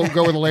 I'm going to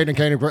go with Elena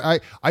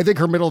Kagan. I think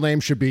her middle name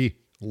should be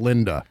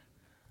Linda.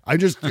 It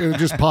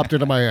just popped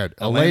into my head.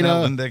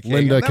 Linda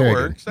Kagan. That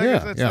works.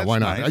 Yeah, why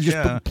not?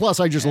 Nice.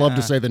 Plus, I just love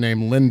to say the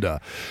name Linda.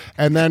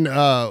 And then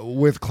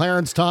with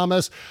Clarence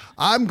Thomas,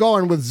 I'm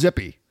going with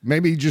Zippy.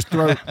 Maybe just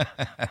throw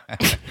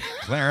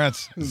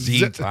Clarence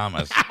Z.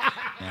 Thomas.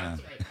 Yeah.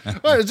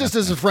 Well, just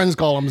as his friends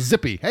call him,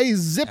 Zippy. Hey,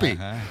 Zippy.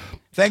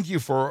 Thank you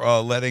for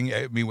letting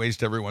me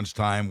waste everyone's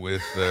time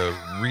with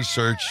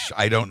research.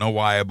 I don't know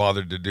why I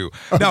bothered to do.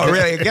 No,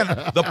 really. Again,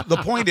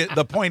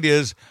 the point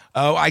is,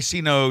 I see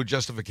no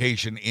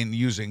justification in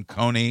using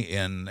Coney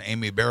in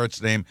Amy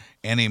Barrett's name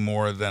any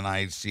more than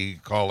I see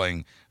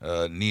calling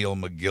Neil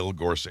McGill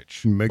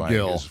Gorsuch.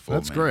 McGill.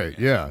 That's name. Great.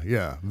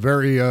 Yeah.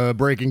 Very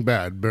Breaking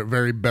Bad.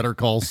 Very Better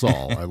Call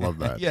Saul. I love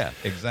that. Yeah,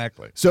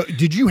 exactly. So,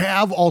 did you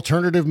have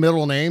alternative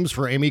middle names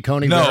for Amy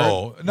Coney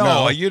Barrett?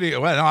 No.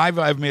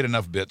 I've made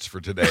enough bits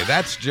for today.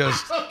 That's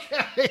just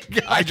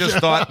I just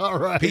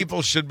thought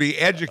people should be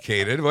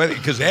educated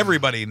because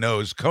everybody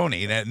knows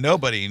Coney.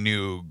 Nobody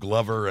knew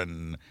Glover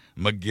and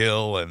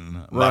McGill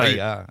and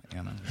Maria.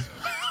 You know.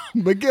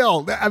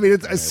 McGill. I mean,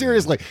 it's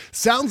seriously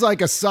sounds like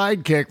a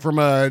sidekick from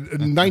a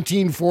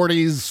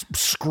 1940s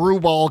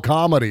screwball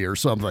comedy or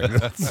something.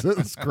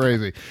 That's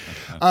crazy.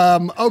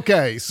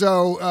 Okay,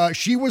 so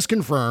she was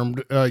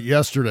confirmed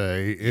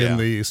yesterday in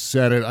the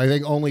Senate. I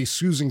think only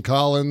Susan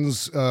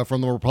Collins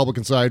from the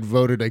Republican side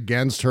voted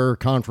against her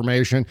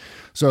confirmation.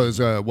 So it was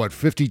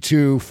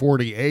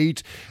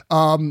 52-48.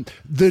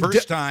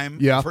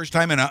 First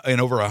time in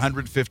over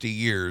 150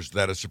 years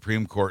that a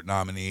Supreme Court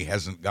nominee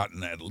hasn't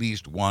gotten at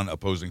least one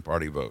opposing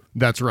party vote.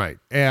 That's right.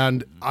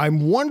 And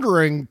I'm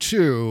wondering,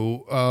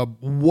 too,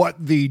 what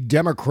the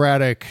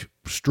Democratic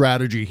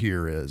strategy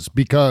here is.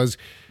 Because,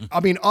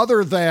 I mean,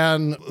 other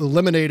than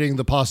eliminating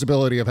the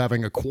possibility of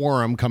having a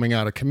quorum coming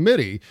out of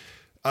committee,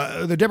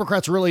 the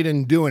Democrats really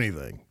didn't do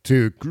anything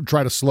to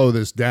try to slow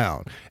this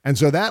down. And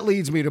so that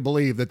leads me to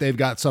believe that they've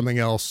got something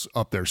else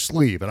up their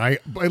sleeve. And I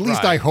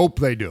hope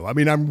they do. I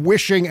mean, I'm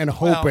wishing and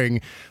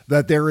hoping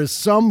that there is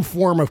some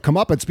form of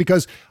comeuppance,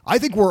 because I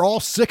think we're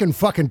all sick and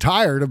fucking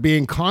tired of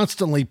being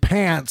constantly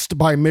pantsed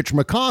by Mitch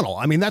McConnell.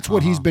 I mean, that's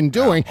what he's been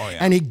doing,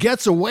 and he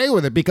gets away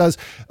with it because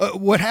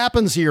what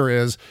happens here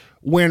is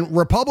when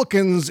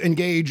Republicans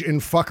engage in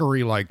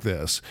fuckery like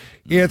this,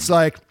 it's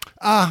like,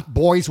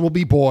 boys will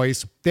be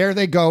boys. There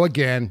they go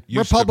again.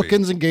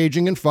 Republicans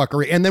engaging in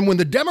fuckery. And then when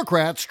the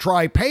Democrats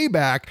try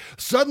payback,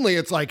 suddenly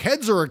it's like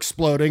heads are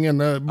exploding,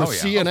 and the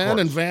CNN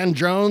and Van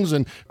Jones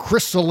and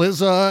Chris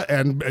Cillizza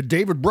and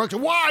David Brooks.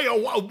 Why?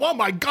 Oh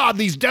my God,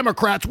 these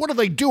Democrats, what are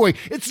they doing?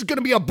 It's going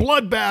to be a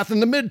bloodbath in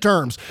the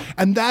midterms.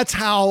 And that's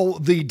how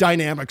the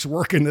dynamics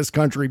work in this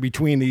country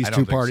between these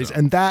two parties. So.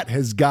 And that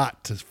has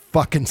got to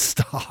fucking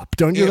stop.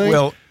 Don't you think?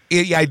 Well,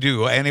 I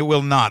do, and it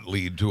will not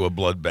lead to a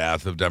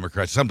bloodbath of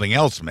Democrats. Something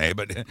else may,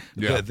 but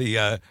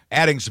the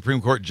adding Supreme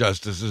Court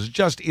justices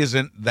just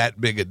isn't that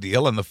big a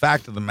deal. And the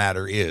fact of the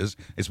matter is,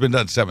 it's been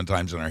done 7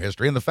 times in our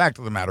history, and the fact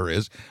of the matter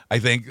is, I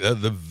think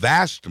the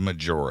vast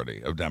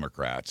majority of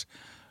Democrats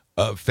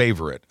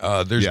favor it.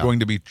 There's going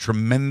to be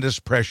tremendous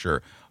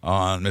pressure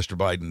on Mr.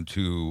 Biden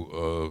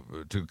to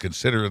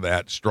consider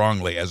that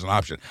strongly as an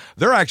option.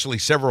 There are actually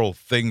several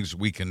things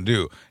we can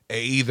do,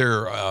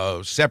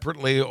 either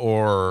separately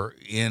or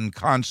in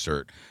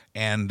concert,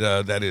 and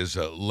that is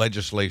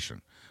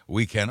legislation.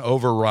 We can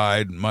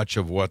override much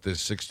of what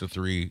this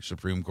 6-3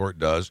 Supreme Court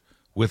does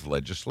with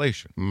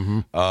legislation.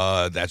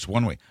 Mm-hmm. That's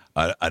one way.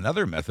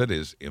 Another method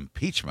is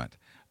impeachment.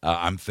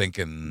 I'm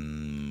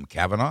thinking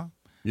Kavanaugh.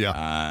 Yeah.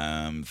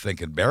 I'm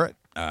thinking Barrett.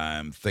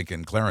 I'm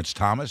thinking Clarence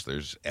Thomas.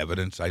 There's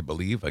evidence, I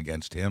believe,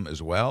 against him as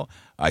well.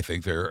 I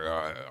think there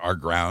are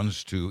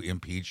grounds to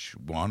impeach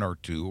 1 or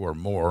 2 or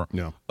more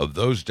of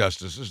those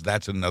justices.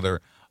 That's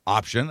another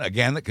option,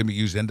 again, that can be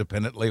used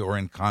independently or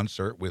in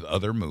concert with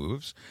other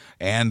moves.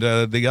 And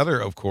the other,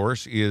 of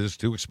course, is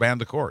to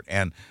expand the court.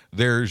 And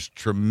there's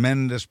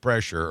tremendous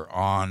pressure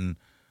on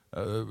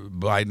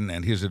Biden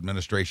and his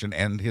administration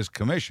and his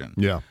commission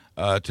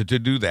to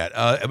do that.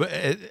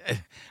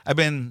 I've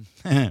been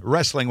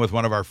wrestling with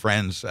one of our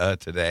friends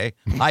today.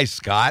 Hi,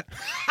 Scott.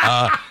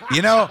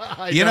 You know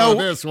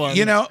this one.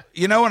 You know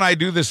when I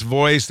do this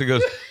voice that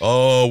goes,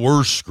 "Oh,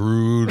 we're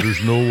screwed.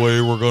 There's no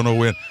way we're going to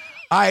win."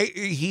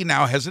 He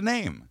now has a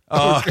name.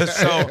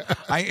 So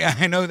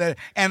I know that,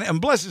 and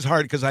bless his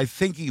heart, because I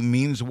think he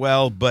means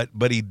well, but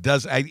he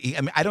does. I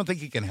mean, I don't think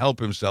he can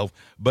help himself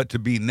but to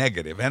be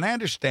negative. And I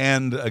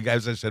understand,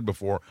 as I said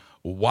before,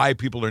 why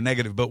people are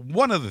negative. But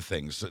one of the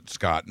things that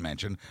Scott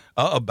mentioned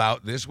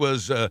about this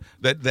was that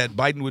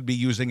Biden would be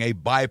using a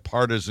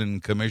bipartisan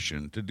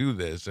commission to do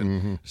this,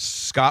 and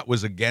Scott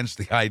was against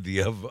the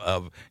idea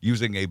of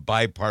using a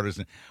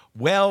bipartisan.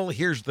 Well,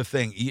 here's the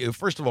thing.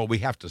 First of all, we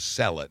have to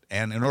sell it.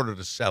 And in order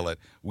to sell it,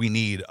 we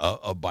need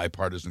a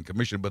bipartisan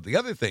commission. But the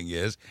other thing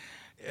is,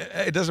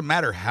 it doesn't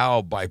matter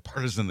how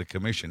bipartisan the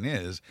commission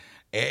is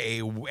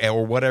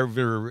or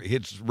whatever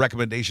its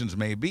recommendations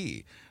may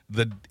be.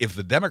 If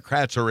the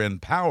Democrats are in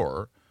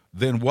power,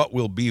 then what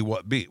will be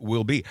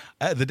will be.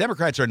 The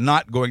Democrats are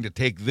not going to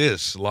take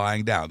this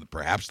lying down.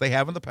 Perhaps they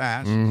have in the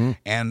past.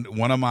 And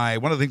one of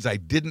the things I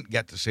didn't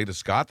get to say to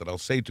Scott that I'll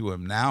say to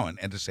him now,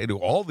 and to say to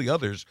all the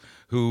others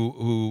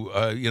who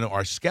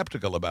are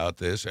skeptical about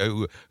this,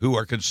 who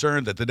are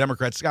concerned that the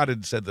Democrats, Scott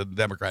had said that the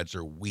Democrats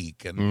are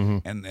weak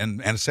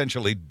and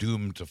essentially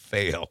doomed to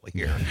fail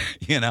here.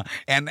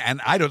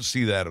 And I don't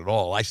see that at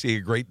all. I see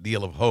a great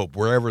deal of hope.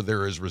 Wherever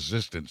there is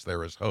resistance,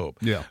 there is hope.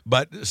 Yeah.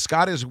 But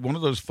Scott is one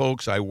of those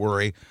folks, I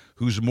worry,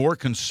 who's more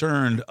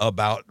concerned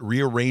about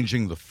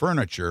rearranging the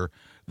furniture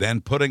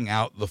than putting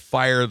out the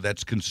fire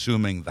that's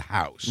consuming the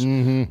house.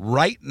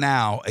 Right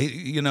now,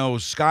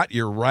 Scott,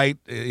 you're right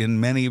in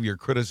many of your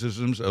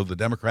criticisms of the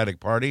Democratic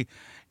Party,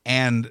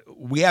 and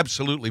we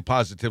absolutely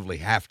positively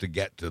have to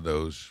get to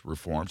those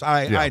reforms.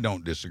 I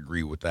don't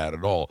disagree with that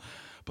at all.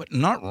 But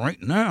not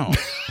right now.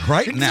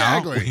 Right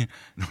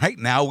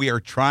now, we are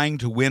trying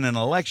to win an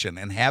election,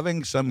 and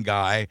having some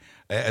guy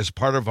as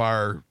part of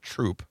our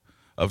troop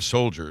of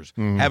soldiers,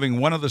 having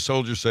one of the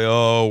soldiers say,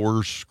 "Oh,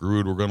 we're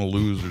screwed. We're going to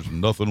lose. There's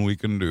nothing we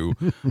can do,"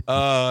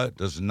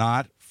 does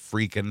not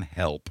freaking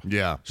help.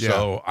 Yeah.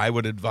 So I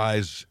would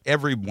advise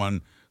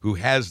everyone who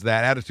has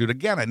that attitude.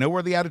 Again, I know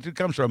where the attitude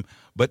comes from,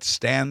 but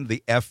stand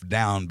the F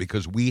down,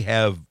 because we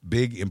have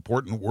big,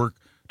 important work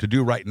to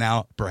do right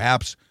now,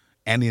 perhaps,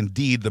 and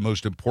indeed the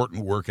most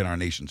important work in our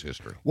nation's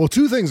history. Well,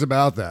 two things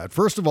about that.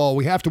 First of all,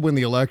 we have to win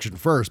the election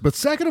first. But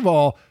second of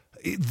all,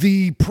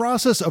 the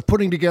process of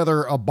putting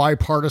together a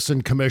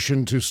bipartisan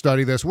commission to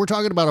study this, we're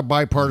talking about a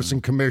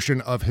bipartisan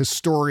commission of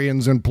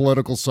historians and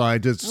political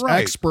scientists,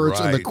 experts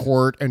in the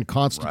court and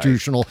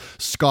constitutional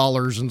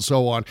scholars and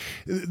so on.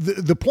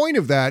 The point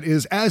of that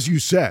is, as you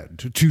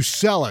said, to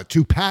sell it,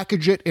 to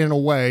package it in a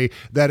way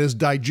that is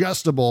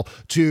digestible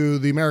to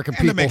the American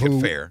people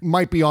who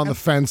might be on the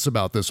fence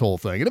about this whole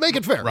thing. And to make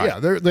it fair. Yeah,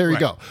 there you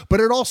go. But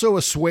it also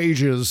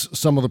assuages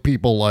some of the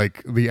people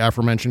like the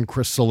aforementioned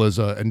Chris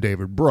Cillizza and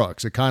David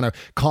Brooks. It kind of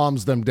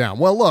calms them down.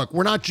 Well, look,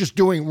 we're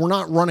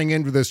not running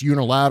into this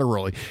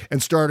unilaterally and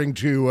starting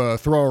to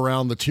throw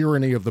around the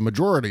tyranny of the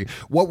majority.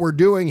 What we're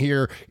doing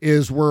here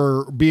is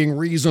we're being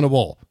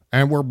reasonable,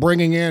 and we're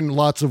bringing in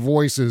lots of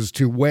voices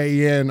to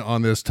weigh in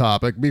on this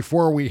topic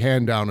before we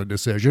hand down a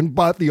decision.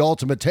 But the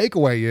ultimate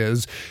takeaway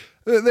is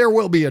there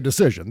will be a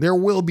decision. There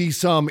will be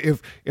some,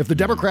 if the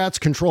Democrats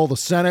control the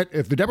Senate,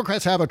 if the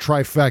Democrats have a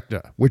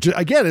trifecta, which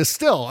again is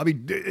still, I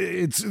mean,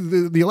 it's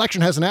the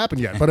election hasn't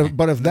happened yet,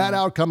 but if that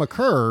outcome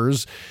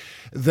occurs,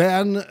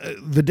 then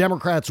the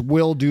Democrats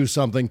will do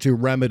something to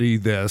remedy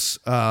this,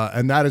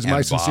 and that is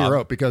my sincere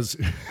hope, because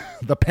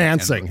the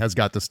pantsing has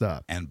got to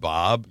stop. And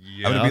Bob,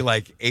 I'm going to be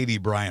like A.D.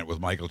 Bryant with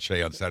Michael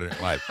Che on Saturday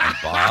Night Live. And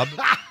Bob,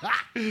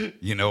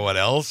 you know what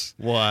else?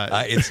 What?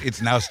 It's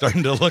now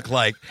starting to look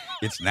like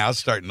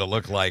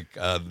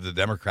the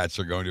Democrats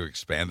are going to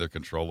expand their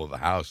control of the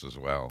House as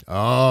well.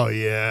 Oh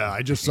yeah,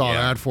 I just saw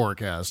that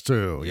forecast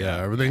too. Yeah,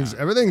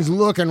 everything's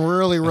looking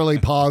really, really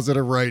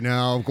positive right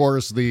now. Of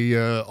course,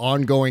 the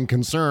ongoing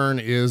concern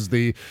is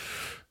the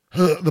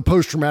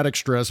post-traumatic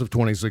stress of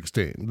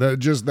 2016. That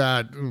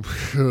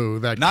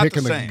kick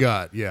in the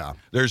gut. Yeah.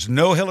 There's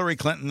no Hillary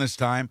Clinton this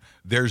time.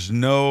 There's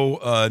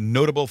no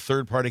notable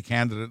third-party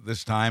candidate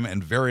this time,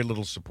 and very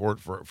little support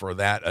for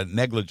that,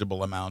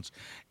 negligible amounts.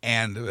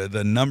 And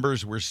the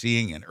numbers we're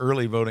seeing in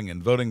early voting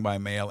and voting by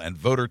mail and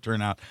voter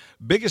turnout,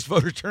 biggest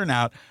voter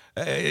turnout.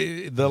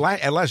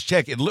 At last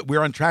check,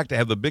 we're on track to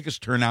have the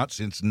biggest turnout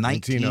since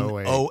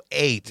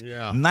 1908.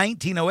 Yeah.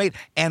 1908,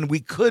 and we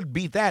could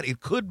beat that. It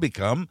could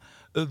become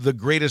the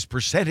greatest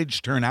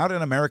percentage turnout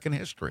in American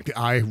history.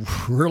 I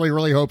really,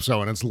 really hope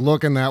so, and it's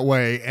looking that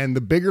way. And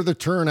the bigger the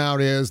turnout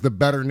is, the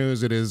better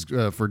news it is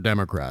for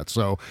Democrats.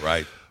 So,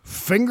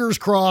 fingers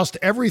crossed,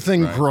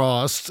 everything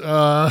crossed.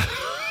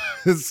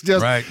 It's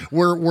just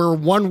we're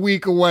 1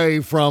 week away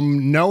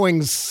from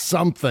knowing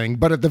something,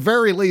 but at the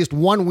very least,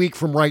 1 week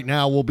from right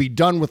now, we'll be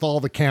done with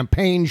all the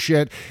campaign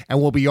shit, and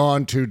we'll be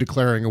on to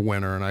declaring a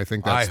winner. And I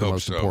think that's the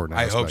most important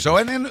aspect. I hope so.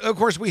 And then, of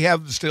course, we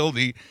have still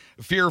the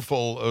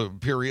fearful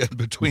period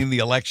between the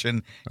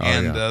election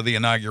and the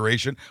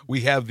inauguration.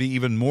 We have the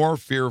even more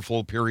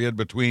fearful period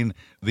between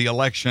the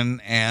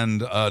election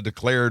and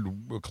declared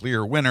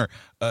clear winner,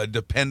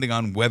 depending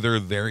on whether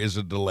there is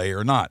a delay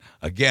or not.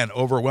 Again,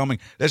 overwhelming.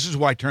 This is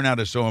why turnout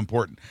is so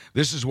important.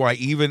 This is why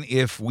even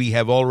if we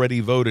have already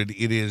voted,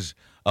 it is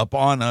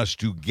upon us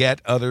to get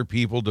other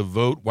people to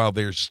vote while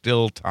there's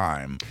still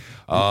time.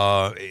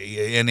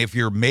 And if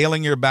you're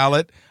mailing your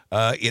ballot,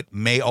 it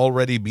may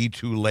already be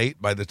too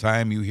late by the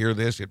time you hear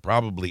this. It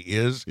probably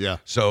is. Yeah.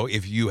 So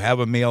if you have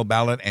a mail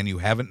ballot and you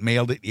haven't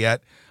mailed it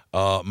yet,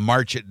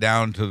 march it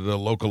down to the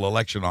local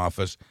election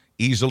office,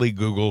 easily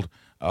Googled,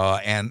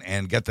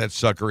 and get that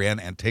sucker in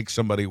and take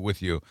somebody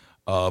with you,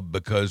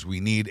 because we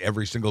need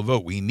every single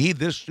vote. We need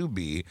this to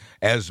be,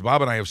 as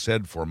Bob and I have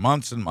said for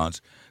months and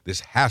months,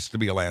 this has to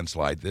be a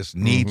landslide. This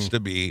needs to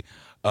be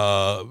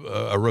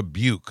a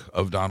rebuke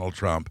of Donald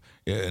Trump,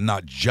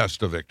 not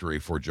just a victory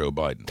for Joe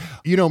Biden.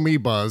 You know me,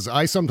 Buzz.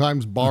 I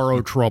sometimes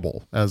borrow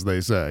trouble, as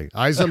they say.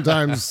 I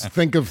sometimes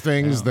think of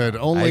things that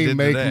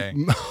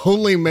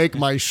only make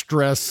my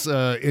stress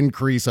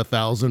increase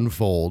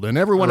 1,000-fold, and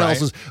everyone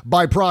else's,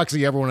 by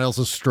proxy, everyone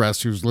else's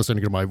stress who's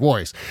listening to my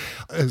voice.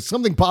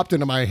 Something popped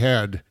into my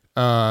head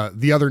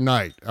the other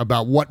night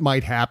about what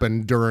might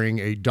happen during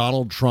a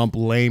Donald Trump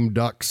lame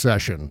duck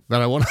session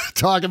that I want to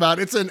talk about.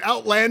 It's an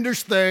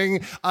outlandish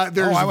thing.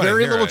 There's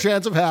very little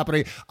chance of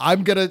happening.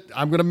 I'm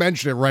gonna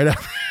mention it right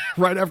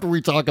after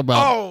we talk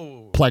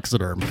about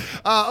Plexiderm.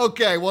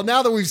 Okay, well,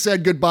 now that we've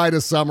said goodbye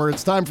to summer,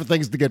 it's time for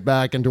things to get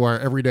back into our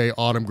everyday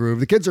autumn groove.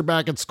 The kids are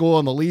back at school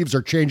and the leaves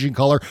are changing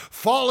color,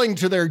 falling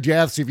to their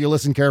deaths. If you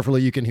listen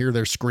carefully, you can hear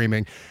their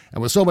screaming.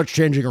 And with so much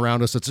changing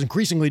around us, it's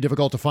increasingly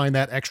difficult to find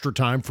that extra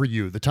time for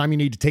you, the time you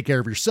need to take care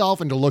of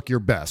yourself and to look your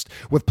best.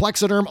 With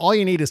Plexiderm, all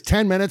you need is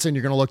 10 minutes and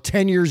you're going to look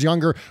 10 years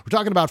younger. We're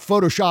talking about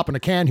Photoshop in a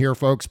can here,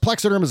 folks.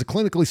 Plexiderm is a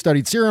clinically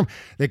studied serum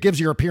that gives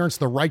your appearance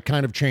the right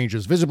kind of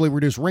changes, visibly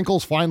reduce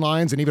wrinkles, fine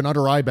lines, and even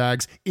under eye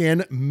bags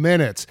in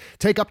minutes.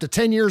 Take up to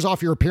 10 years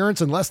off your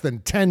appearance in less than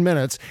 10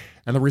 minutes.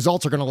 and the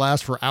results are going to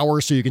last for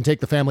hours, so you can take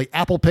the family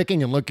apple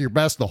picking and look your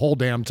best the whole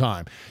damn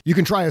time. You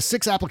can try a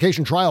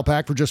 6-application trial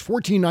pack for just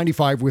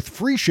 $14.95 with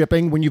free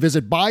shipping when you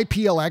visit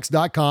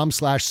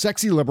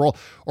buyplx.com/sexyliberal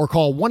or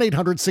call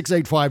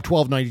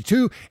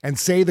 1-800-685-1292 and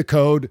say the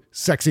code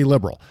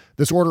SEXYLIBERAL.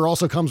 This order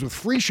also comes with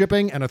free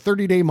shipping and a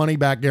 30-day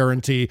money-back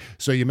guarantee,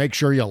 so you make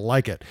sure you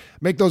like it.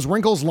 Make those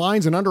wrinkles,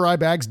 lines, and under-eye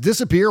bags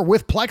disappear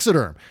with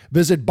Plexiderm.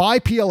 Visit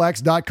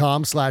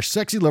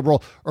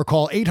buyplx.com/sexyliberal or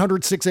call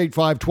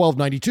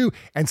 800-685-1292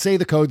 and say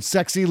the code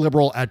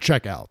SEXYLIBERAL at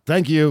checkout.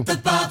 Thank you. The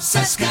Bob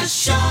Seska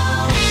Show.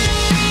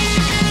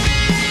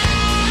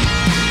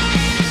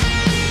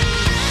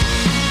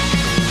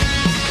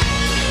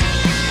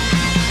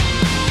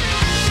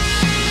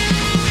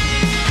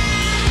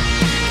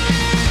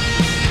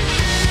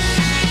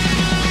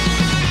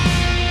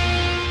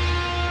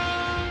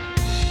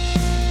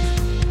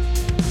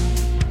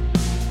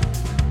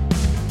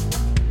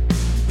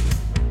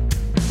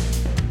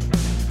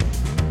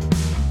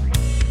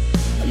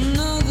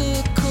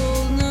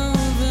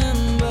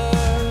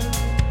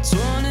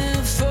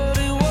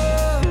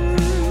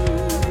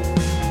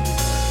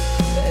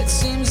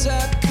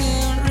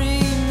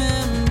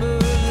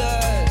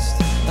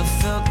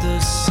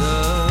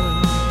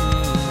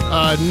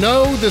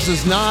 No, this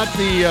is not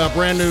the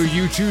brand new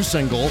U2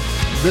 single.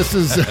 This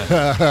is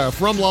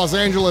from Los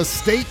Angeles,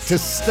 State to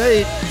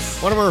State.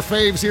 One of our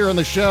faves here on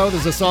the show.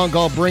 There's a song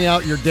called Bring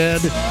Out Your Dead.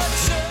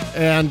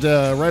 And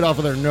right off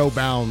of their No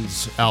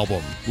Bounds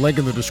album. Link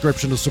in the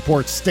description to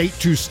support State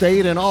to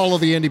State and all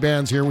of the indie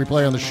bands here we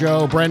play on the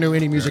show. Brand new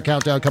indie music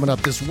countdown coming up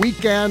this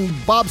weekend.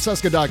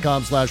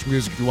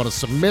 BobCesca.com/music if you want to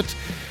submit.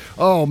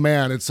 Oh,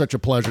 man, it's such a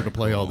pleasure to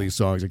play all these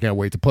songs. I can't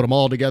wait to put them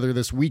all together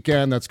this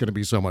weekend. That's going to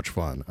be so much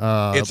fun.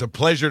 It's a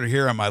pleasure to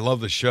hear them. I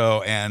love the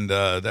show. And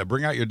that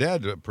Bring Out Your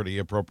Dead, pretty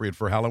appropriate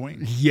for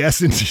Halloween.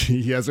 Yes,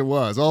 indeed. Yes, it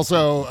was.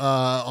 Also,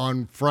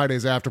 on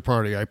Friday's after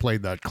party, I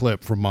played that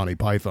clip from Monty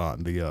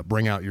Python, the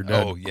Bring Out Your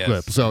Dead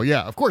clip. So,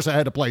 yeah, of course, I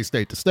had to play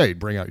State to State,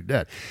 Bring Out Your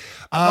Dead.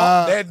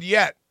 Not dead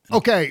yet.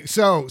 Okay,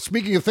 so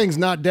speaking of things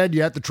not dead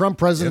yet, the Trump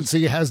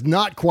presidency has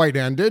not quite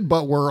ended,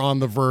 but we're on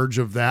the verge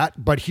of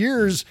that. But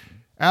here's...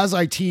 As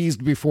I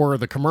teased before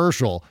the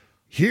commercial,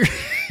 here's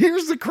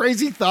the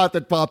crazy thought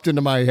that popped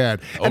into my head.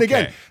 And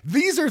again,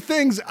 these are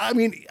things, I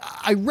mean,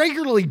 I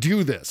regularly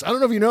do this. I don't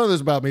know if you know this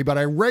about me, but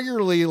I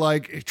regularly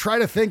try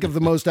to think of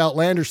the most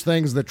outlandish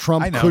things that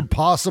Trump could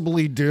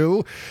possibly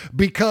do,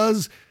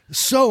 because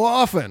so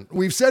often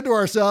we've said to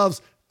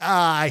ourselves,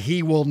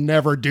 he will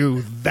never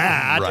do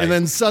that. Right, and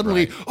then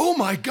suddenly, oh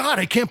my God,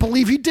 I can't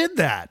believe he did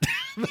that.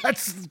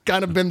 That's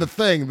kind of been the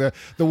thing, the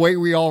way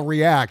we all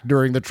react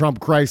during the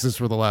Trump crisis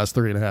for the last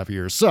 3.5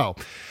 years. So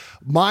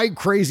my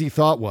crazy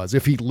thought was,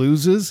 if he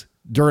loses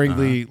during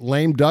the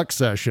lame duck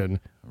session,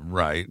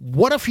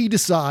 what if he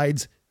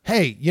decides,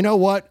 hey, you know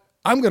what?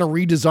 I'm going to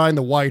redesign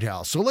the White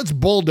House. So let's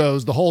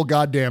bulldoze the whole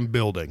goddamn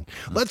building.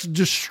 Let's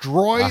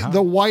destroy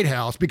the White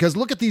House, because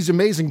look at these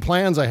amazing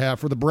plans I have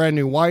for the brand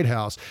new White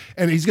House.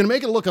 And he's going to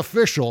make it look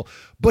official,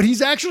 but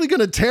he's actually going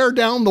to tear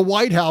down the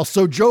White House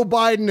so Joe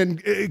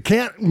Biden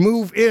can't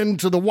move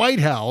into the White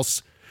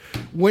House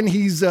when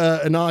he's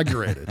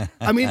inaugurated.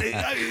 I mean,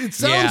 it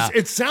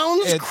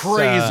sounds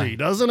crazy,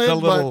 doesn't it?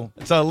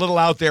 It's a little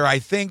out there. I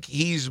think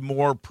he's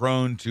more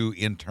prone to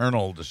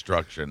internal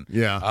destruction.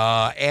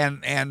 Yeah.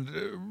 And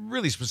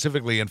really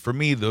specifically, and for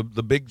me, the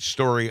big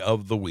story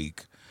of the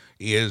week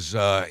is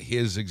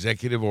his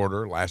executive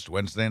order last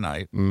Wednesday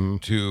night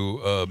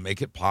to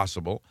make it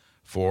possible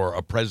for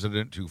a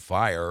president to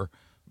fire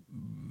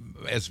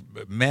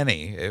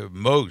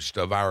most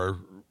of our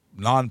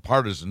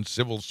nonpartisan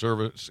civil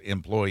service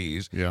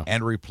employees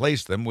and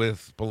replace them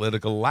with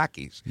political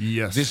lackeys.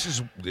 Yes.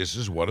 This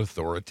is what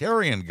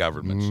authoritarian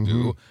governments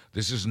do.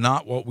 This is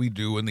not what we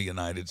do in the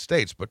United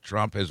States, but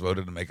Trump has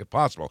voted to make it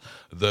possible.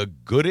 The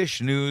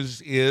goodish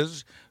news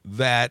is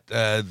that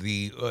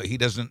he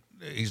doesn't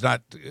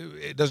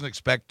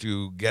expect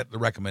to get the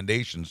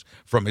recommendations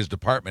from his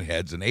department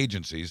heads and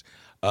agencies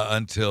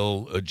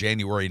until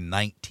January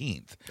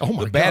 19th. Oh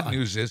my God. Bad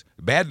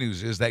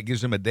news is that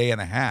gives him a day and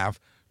a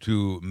half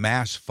to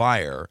mass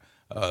fire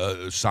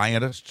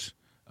scientists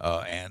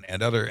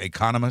and other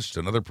economists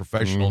and other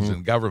professionals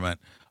in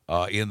government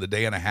in the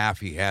day and a half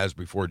he has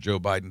before Joe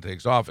Biden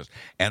takes office,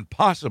 and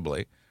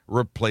possibly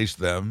replace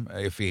them,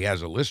 if he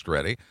has a list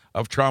ready,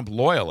 of Trump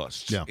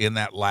loyalists in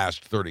that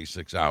last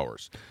 36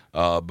 hours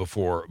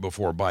before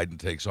Biden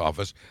takes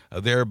office,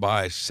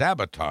 thereby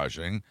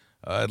sabotaging,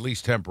 at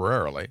least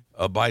temporarily,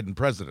 a Biden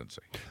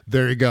presidency.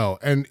 There you go.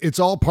 And it's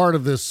all part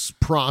of this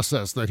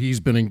process that he's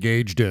been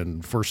engaged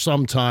in for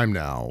some time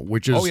now,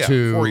 which is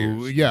 4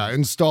 years.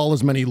 Install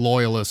as many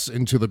loyalists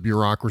into the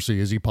bureaucracy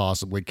as he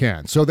possibly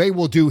can. So they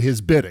will do his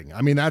bidding.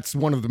 I mean, that's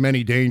one of the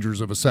many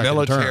dangers of a second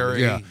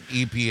Military, term.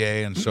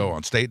 EPA, and so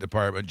on. State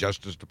Department,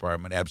 Justice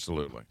Department,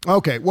 absolutely.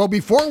 Okay, well,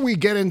 before we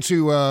get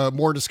into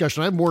more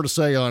discussion, I have more to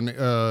say on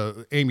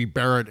Amy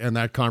Barrett and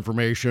that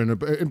confirmation,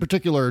 in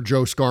particular a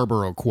Joe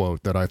Scarborough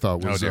quote that I thought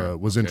thought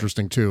was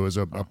interesting too, as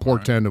a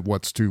portent of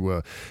what's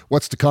to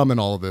come in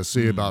all of this.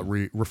 See about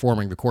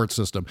reforming the court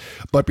system.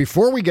 But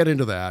before we get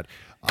into that,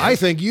 I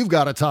think you've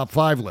got a top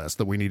 5 list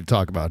that we need to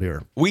talk about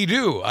here. We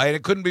do.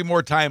 It couldn't be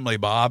more timely,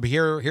 Bob.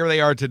 Here they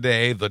are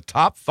today. The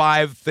top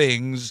 5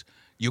 things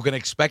you can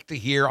expect to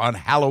hear on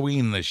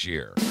Halloween this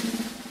year.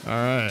 All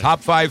right.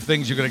 Top 5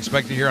 things you can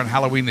expect to hear on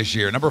Halloween this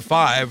year. Number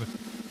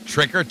 5,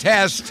 trick or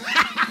test.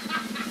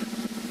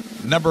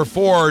 Number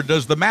 4,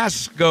 does the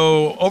mask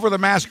go over the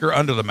mask or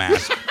under the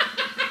mask?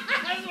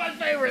 That's my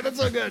favorite. That's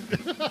so good.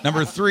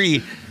 Number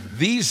 3,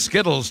 these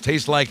Skittles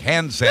taste like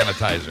hand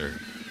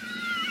sanitizer.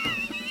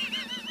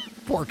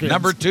 Poor kids.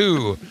 Number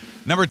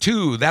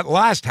two, that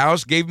last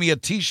house gave me a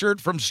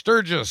T-shirt from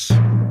Sturgis.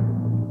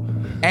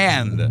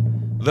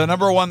 And the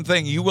number 1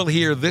 thing you will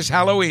hear this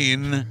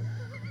Halloween,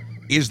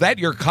 is that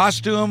your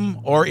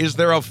costume or is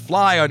there a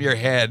fly on your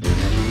head?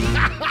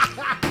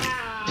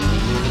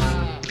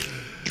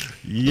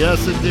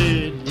 Yes,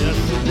 indeed. Yes,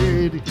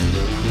 indeed.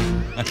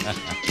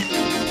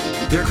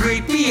 They're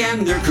creepy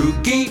and they're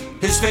kooky.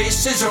 His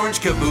face is orange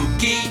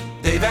kabuki.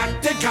 They've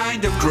acted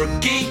kind of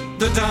crooky,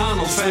 the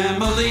Donalds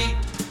family.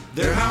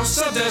 Their house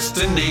a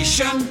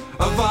destination,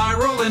 a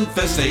viral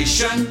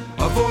infestation.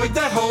 Avoid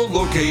that whole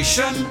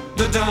location,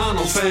 the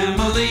Donalds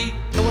family.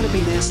 I want to be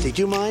nasty,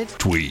 do you mind?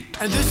 Tweet.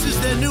 And this is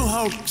their new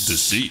hoax.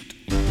 Deceit.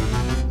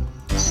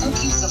 Who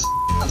gives a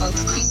about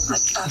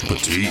Christmas stuff?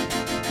 Petite.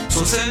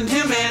 So send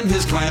him and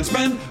his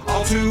clansmen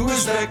all to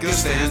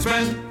Uzbekistan's.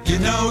 You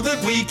know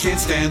that we can't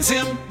stand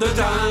him, the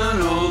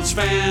Donalds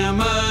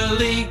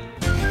family.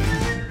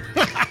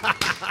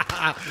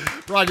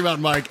 Rocky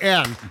Mountain Mike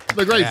and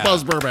the great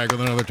Buzz Burbank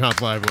with another top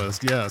 5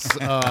 list. Yes.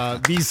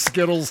 These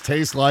Skittles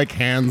taste like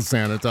hand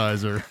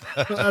sanitizer.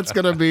 There's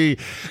going to be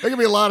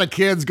a lot of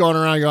kids going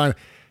around going,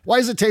 why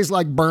does it taste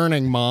like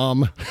burning,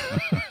 Mom?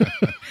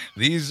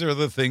 These are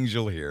the things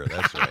you'll hear.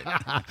 That's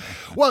right.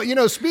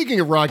 Well, speaking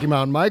of Rocky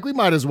Mountain Mike, we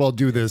might as well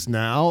do this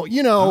now.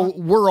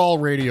 We're all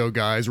radio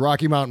guys.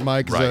 Rocky Mountain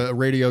Mike is a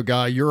radio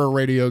guy. You're a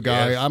radio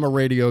guy. Yes. I'm a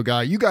radio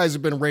guy. You guys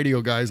have been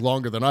radio guys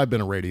longer than I've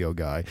been a radio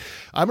guy.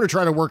 I'm going to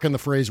try to work in the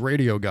phrase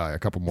radio guy a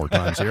couple more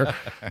times here.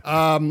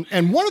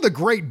 And one of the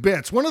great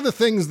bits, one of the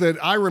things that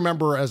I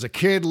remember as a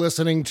kid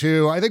listening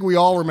to, I think we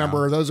all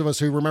remember, those of us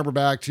who remember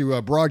back to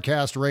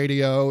broadcast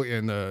radio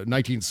in the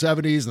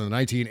 1970s and the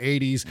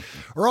 1980s,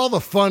 are all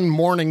the fun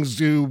morning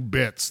zoo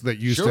bits that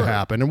used to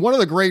happen. And one of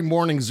the great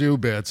morning zoo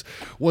bits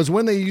was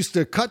when they used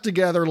to cut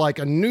together like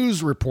a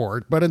news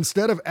report, but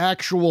instead of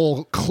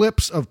actual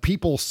clips of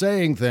people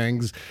saying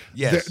things,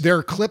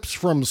 they're clips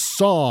from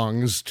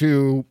songs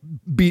to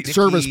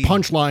serve as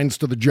punchlines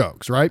to the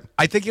jokes, right?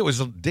 I think it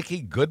was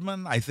Dickie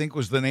Goodman, I think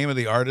was the name of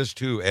the artist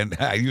who, and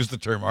I use the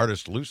term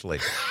artist loosely,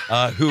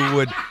 who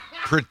would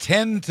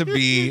pretend to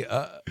be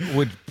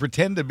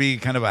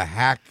kind of a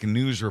hack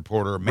news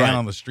reporter, a man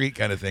on the street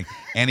kind of thing,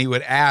 and he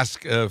would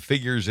ask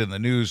figures in the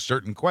news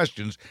certain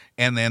questions,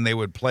 and then they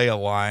would play a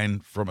line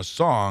from a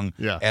song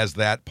as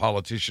that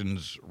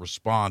politician's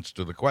response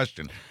to the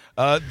question.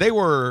 They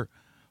were,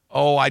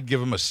 I'd give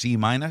them a C-,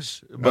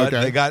 but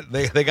they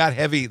got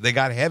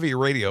heavy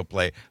radio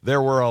play.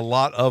 There were a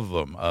lot of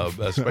them,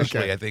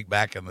 especially I think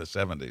back in the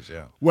 70s.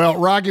 Yeah. Well,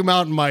 Rocky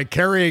Mountain Mike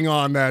carrying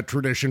on that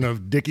tradition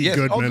of Dickie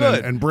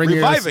Goodman and bringing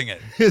reviving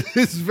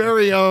his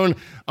very own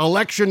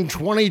election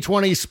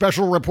 2020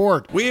 special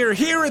report. We're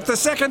here at the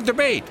second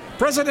debate.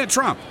 President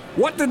Trump,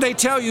 what did they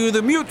tell you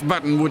the mute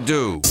button would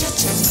do?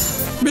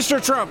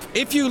 Mr. Trump,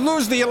 if you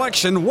lose the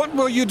election, what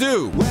will you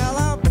do?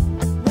 Well,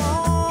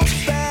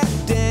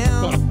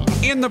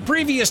 in the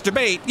previous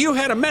debate, you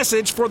had a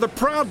message for the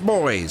Proud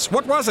Boys.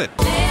 What was it?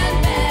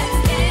 Stand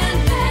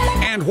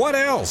back. And what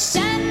else?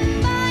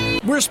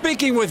 We're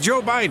speaking with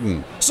Joe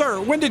Biden.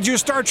 Sir, when did you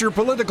start your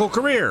political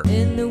career?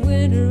 In the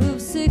winter of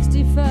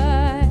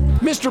 65.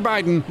 Mr.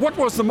 Biden, what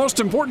was the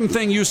most important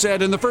thing you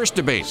said in the first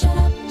debate? Shut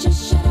up,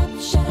 just shut up,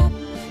 shut up,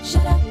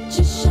 shut up,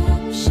 just shut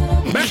up, shut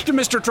up. Back to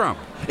Mr. Trump.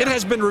 It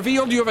has been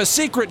revealed you have a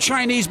secret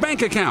Chinese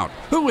bank account.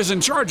 Who is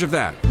in charge of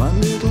that? My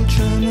little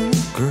China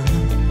girl.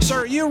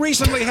 Sir, you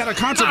recently had a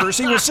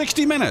controversy with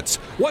 60 Minutes.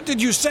 What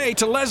did you say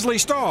to Leslie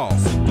Stahl?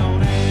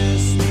 Don't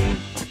ask me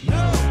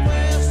no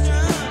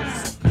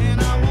questions,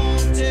 and I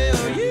won't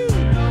tell you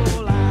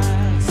no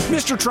lies.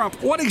 Mr. Trump,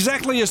 what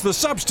exactly is the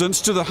substance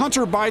to the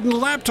Hunter Biden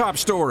laptop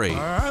story?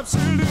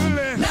 Absolutely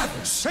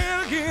nothing. Say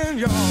it again,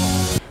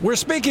 y'all. We're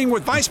speaking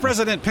with Vice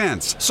President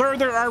Pence. Sir,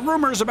 there are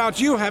rumors about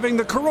you having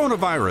the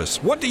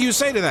coronavirus. What do you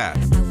say to that?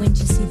 I went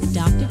to see the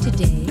doctor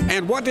today.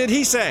 And what did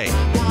he say?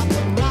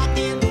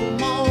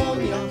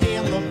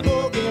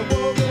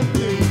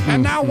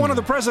 And now one of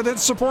the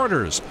president's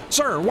supporters.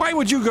 Sir, why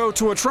would you go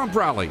to a Trump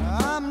rally?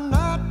 I'm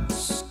not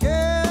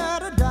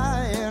scared of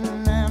dying,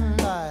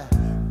 and I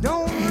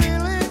don't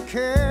really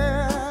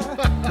care.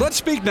 Let's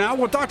speak now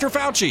with Dr.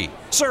 Fauci.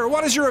 Sir,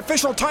 what is your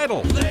official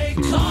title? They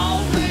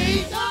call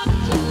me Dr.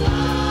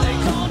 Love.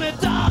 They call me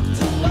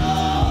Dr.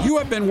 Love. You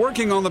have been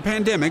working on the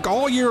pandemic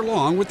all year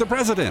long with the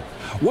president.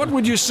 What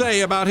would you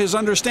say about his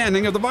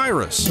understanding of the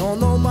virus?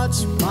 Don't know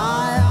much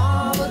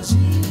biology.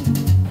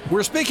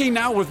 We're speaking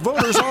now with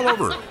voters all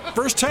over.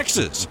 First,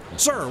 Texas.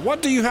 Sir,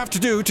 what do you have to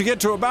do to get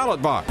to a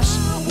ballot box?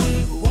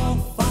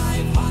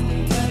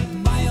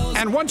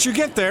 And once you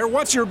get there,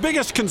 what's your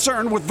biggest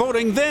concern with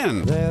voting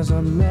then? There's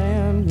a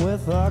man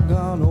with a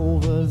gun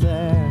over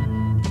there.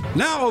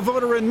 Now a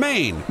voter in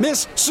Maine.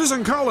 Miss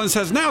Susan Collins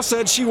has now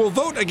said she will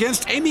vote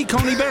against Amy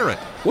Coney Barrett.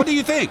 What do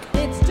you think?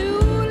 It's too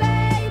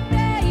late,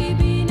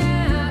 baby,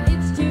 now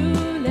it's too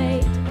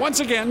late. Once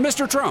again,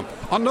 Mr. Trump,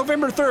 on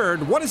November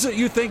 3rd, what is it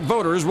you think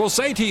voters will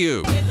say to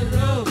you? Hit the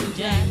road,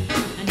 Jack,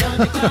 and don't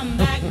you come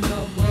back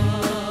no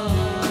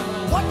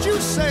more. What you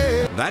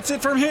say? That's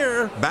it from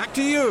here. Back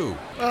to you.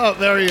 Oh,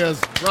 there he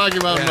is. Rocky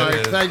Mountain Yeah,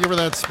 Mike. Thank you for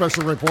that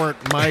special report,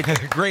 Mike.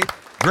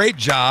 Great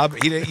job.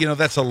 He did,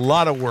 that's a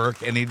lot of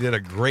work, and he did a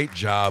great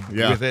job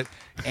with it.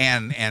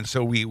 And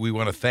so we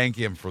want to thank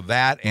him for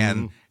that.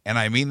 And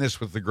I mean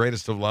this with the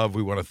greatest of love.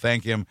 We want to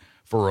thank him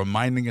for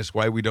reminding us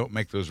why we don't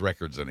make those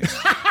records anymore.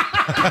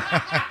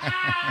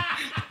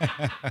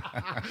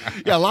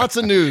 Yeah, lots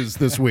of news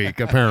this week,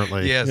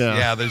 apparently. Yes,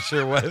 yeah, there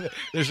sure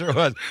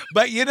was.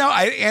 But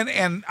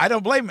I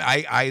don't blame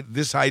him.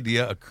 This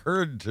idea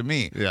occurred to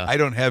me. Yeah. I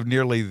don't have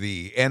nearly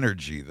the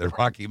energy that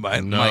Rocky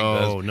Mike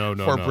does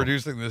for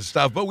producing this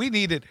stuff. But we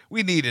needed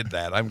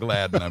that. I'm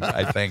glad, and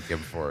I thank him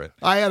for it.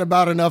 I had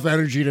about enough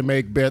energy to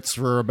make bits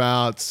for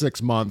about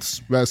 6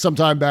 months,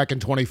 sometime back in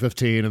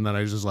 2015, and then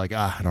I was just like,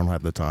 I don't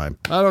have the time.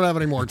 I don't have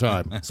any more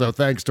time. So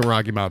thanks to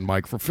Rocky Mountain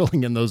Mike for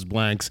filling in those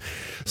blanks.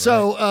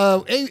 So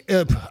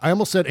I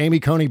almost said Amy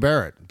Coney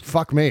Barrett.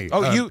 Fuck me.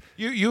 Oh,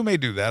 you may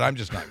do that. I'm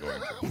just not going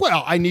to.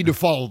 Well, I need to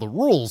follow the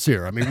rules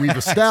here. I mean, we've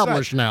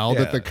established now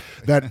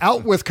that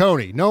out with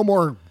Coney. No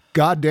more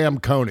goddamn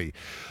Coney.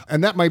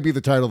 And that might be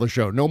the title of the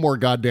show. No more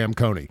goddamn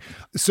Coney.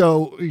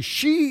 So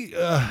she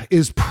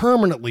is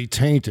permanently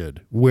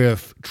tainted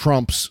with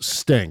Trump's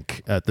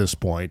stink at this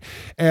point.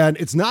 And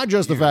it's not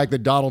just the fact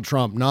that Donald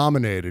Trump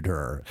nominated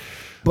her,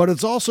 but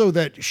it's also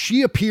that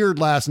she appeared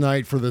last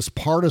night for this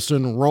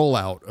partisan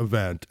rollout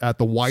event at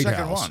the White House.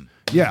 Second one.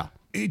 Yeah.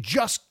 It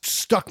just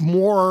stuck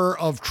more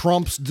of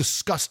Trump's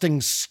disgusting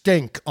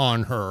stink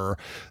on her.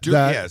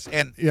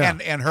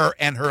 And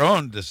her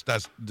own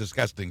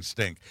disgusting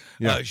stink.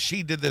 Yeah.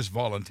 She did this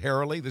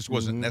voluntarily. This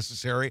wasn't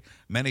necessary.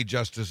 Many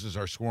justices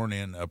are sworn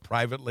in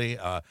privately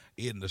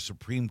in the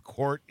Supreme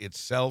Court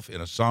itself in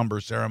a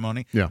somber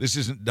ceremony. Yeah. This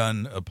isn't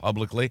done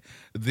publicly.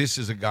 This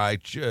is a guy.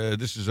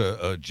 This is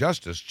a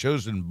justice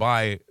chosen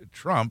by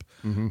Trump,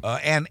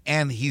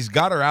 and he's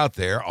got her out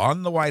there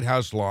on the White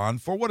House lawn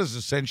for what is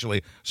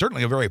essentially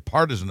certainly a very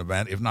partisan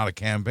event, if not a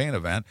campaign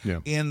event,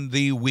 in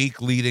the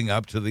week leading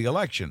up to the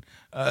election.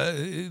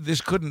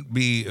 This couldn't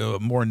be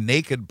more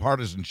naked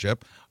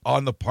partisanship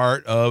on the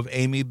part of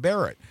Amy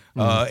Barrett.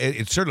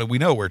 It's certainly, we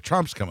know where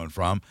Trump's coming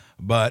from,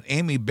 but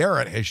Amy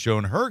Barrett has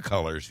shown her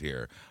colors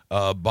here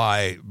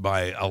by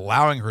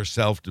allowing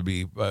herself to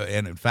be,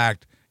 and in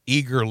fact,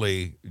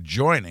 eagerly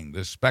joining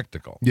this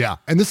spectacle. Yeah,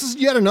 and this is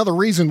yet another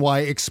reason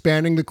why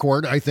expanding the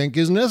court, I think,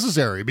 is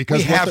necessary. Because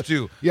we have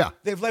to. Yeah.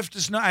 They've left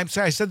us no, I'm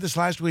sorry, I said this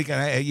last week,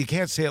 and you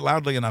can't say it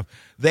loudly enough.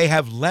 They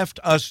have left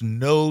us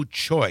no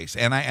choice.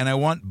 And I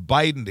want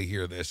Biden to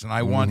hear this, and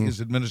I want his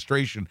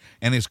administration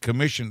and his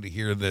commission to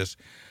hear this.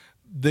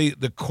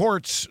 The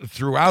courts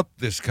throughout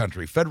this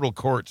country, federal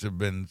courts, have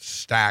been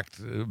stacked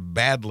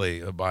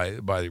badly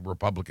by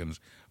Republicans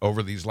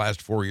over these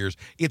last 4 years.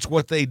 It's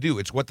what they do.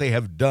 It's what they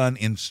have done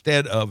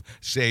instead of,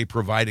 say,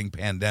 providing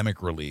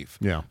pandemic relief.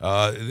 Yeah.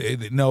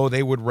 No,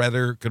 they would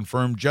rather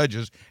confirm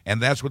judges,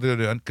 and that's what they're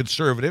doing.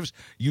 Conservatives,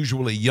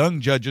 usually young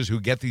judges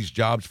who get these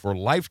jobs for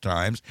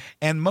lifetimes,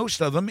 and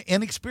most of them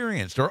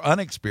inexperienced or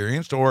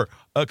unexperienced or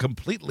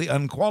completely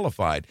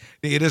unqualified.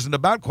 It isn't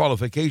about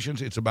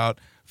qualifications. It's about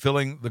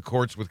filling the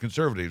courts with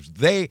conservatives.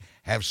 They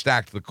have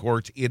stacked the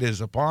courts. It is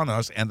upon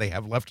us, and they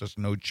have left us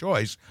no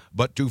choice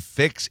but to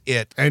fix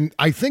it. And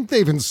I think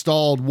they've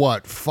installed,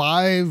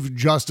 5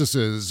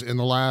 justices in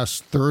the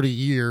last 30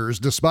 years,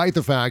 despite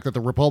the fact that the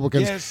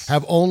Republicans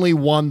have only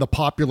won the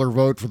popular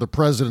vote for the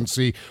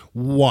presidency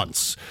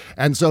once.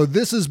 And so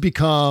this has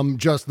become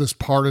just this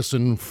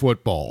partisan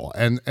football.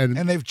 And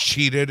they've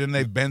cheated, and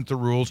they've bent the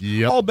rules.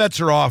 Yep. All bets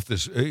are off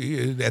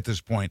at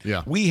this point.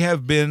 Yeah. We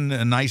have been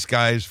nice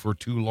guys for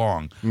too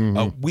long.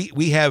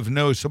 We have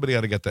somebody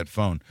ought to get that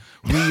phone.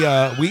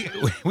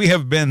 We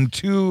have been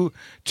too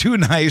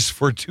nice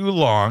for too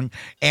long,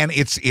 and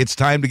it's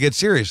time to get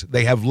serious.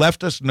 They have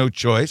left us no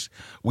choice.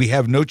 We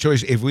have no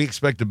choice if we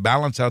expect to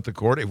balance out the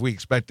court, if we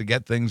expect to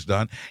get things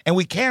done, and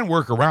we can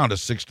work around a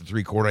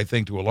 6-3 court, I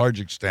think, to a large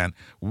extent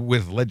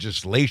with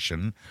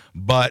legislation.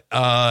 But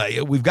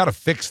we've got to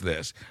fix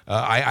this.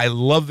 I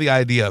love the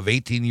idea of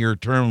 18-year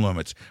term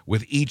limits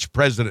with each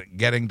president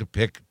getting to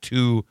pick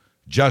 2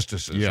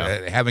 justices,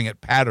 having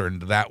it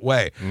patterned that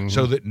way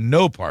so that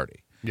no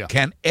party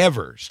can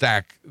ever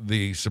stack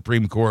the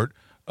Supreme Court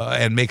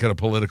and make it a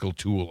political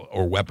tool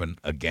or weapon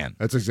again.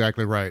 That's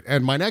exactly right.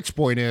 And my next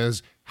point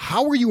is,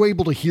 how were you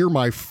able to hear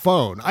my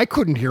phone? I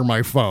couldn't hear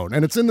my phone,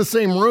 and it's in the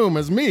same room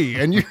as me,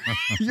 and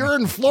you're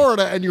in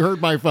Florida and you heard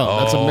my phone.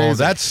 That's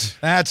amazing.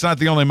 That's not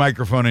the only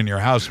microphone in your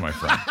house, my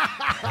friend.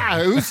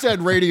 Who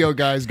said radio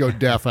guys go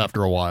deaf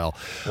after a while?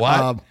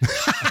 What?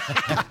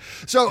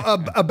 So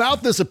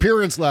about this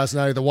appearance last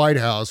night at the White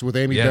House with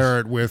Amy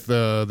Barrett with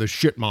the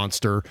shit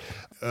monster,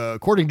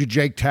 according to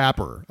Jake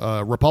Tapper,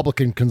 a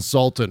Republican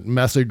consultant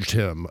messaged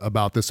him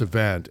about this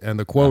event. And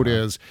the quote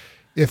is,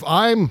 if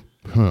I'm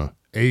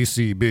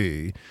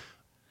ACB,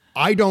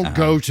 I don't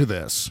go to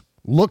this.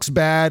 Looks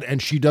bad, and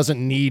she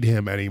doesn't need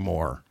him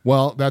anymore.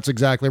 Well, that's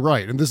exactly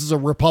right. And this is a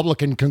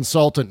Republican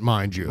consultant,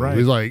 mind you. Right,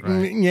 He's like,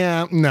 right.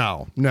 yeah,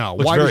 no.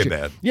 Looks Why very does she-"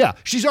 bad. Yeah,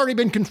 she's already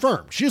been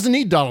confirmed. She doesn't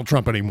need Donald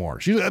Trump anymore.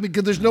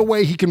 Because there's no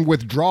way he can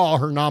withdraw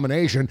her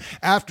nomination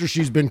after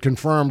she's been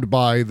confirmed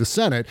by the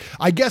Senate.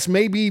 I guess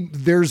maybe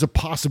there's a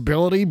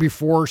possibility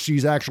before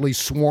she's actually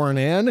sworn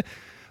in.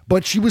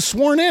 But she was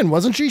sworn in,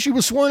 wasn't she? She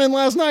was sworn in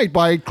last night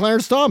by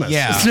Clarence Thomas.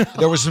 Yeah,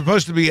 there was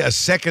supposed to be a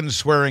second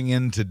swearing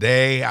in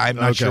today. I'm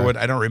not sure what.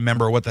 I don't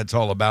remember what that's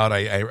all about.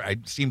 I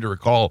seem to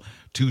recall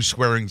 2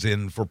 swearings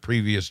in for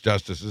previous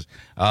justices.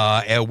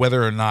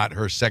 Whether or not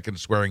her second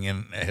swearing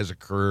in has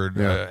occurred,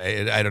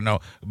 I don't know.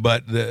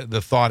 But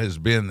the thought has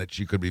been that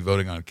she could be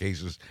voting on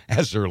cases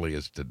as early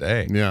as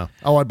today. Yeah.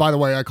 Oh, and by the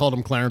way, I called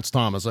him Clarence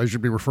Thomas. I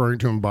should be referring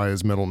to him by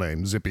his middle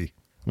name, Zippy.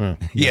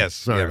 Yes.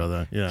 Sorry about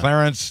that. Yeah.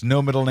 Clarence,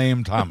 no middle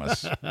name,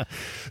 Thomas.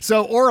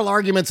 So oral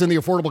arguments in the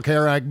Affordable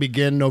Care Act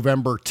begin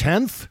November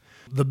 10th.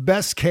 The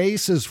best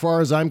case, as far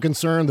as I'm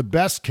concerned, the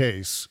best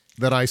case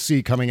that I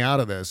see coming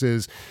out of this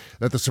is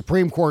that the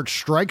Supreme Court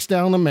strikes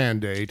down the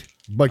mandate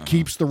but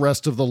keeps the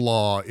rest of the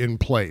law in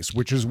place,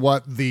 which is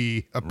what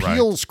the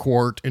appeals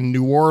court in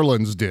New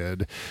Orleans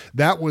did.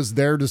 That was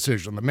their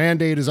decision. The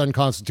mandate is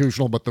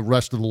unconstitutional, but the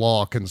rest of the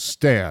law can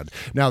stand.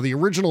 Now, the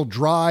original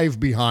drive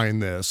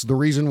behind this, the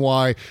reason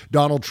why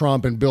Donald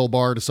Trump and Bill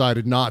Barr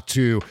decided not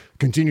to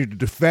continue to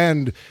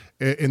defend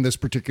in this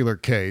particular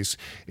case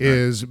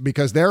is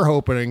because they're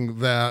hoping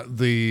that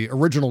the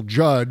original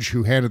judge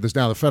who handed this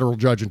down, the federal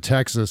judge in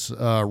Texas,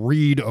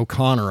 Reed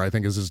O'Connor, I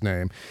think is his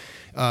name,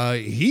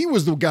 he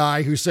was the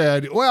guy who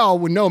said, well,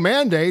 with no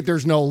mandate,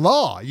 there's no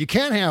law. You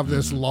can't have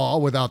this law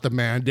without the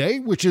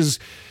mandate, which is,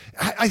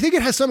 I think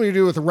it has something to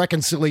do with a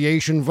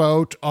reconciliation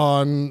vote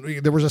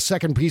there was a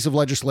second piece of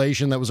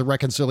legislation that was a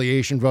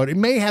reconciliation vote. It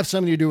may have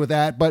something to do with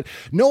that, but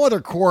no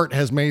other court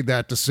has made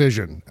that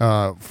decision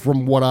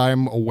from what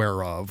I'm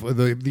aware of.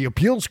 The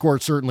appeals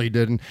court certainly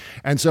didn't.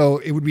 And so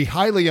it would be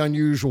highly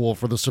unusual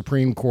for the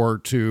Supreme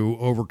Court to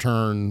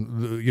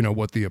overturn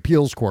what the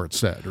appeals court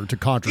said or to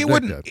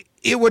contradict it.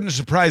 It wouldn't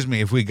surprise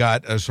me if we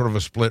got a sort of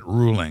a split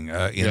ruling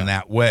in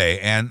that way.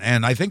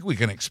 And I think we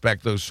can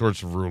expect those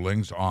sorts of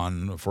rulings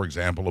on, for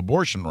example,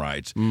 abortion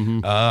rights.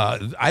 Mm-hmm.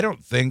 I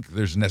don't think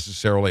there's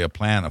necessarily a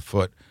plan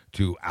afoot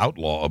to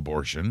outlaw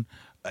abortion,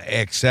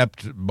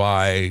 except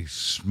by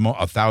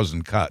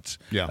 1,000 cuts.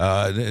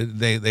 Yeah.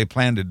 They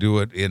plan to do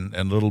it in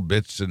little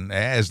bits, and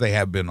as they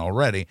have been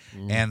already.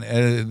 Mm-hmm.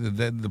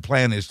 And the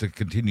plan is to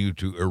continue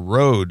to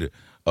erode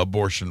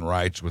abortion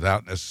rights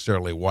without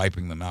necessarily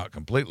wiping them out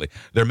completely.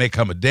 There may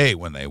come a day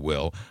when they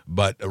will,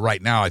 but right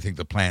now I think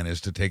the plan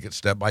is to take it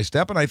step by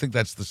step, and I think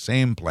that's the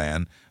same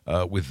plan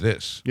with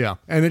this. Yeah,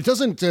 and it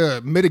doesn't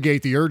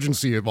mitigate the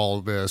urgency of all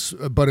of this,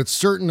 but it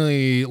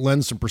certainly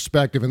lends some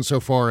perspective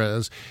insofar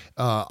as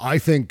I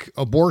think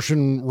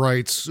abortion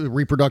rights,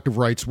 reproductive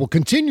rights, will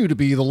continue to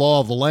be the law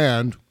of the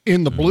land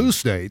in the blue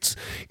states.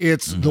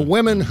 It's the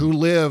women who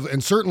live,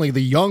 and certainly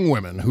the young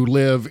women who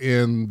live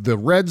in the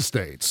red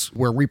states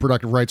where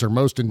reproductive rights are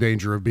most in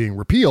danger of being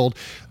repealed.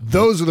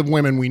 Those are the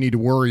women we need to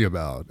worry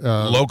about.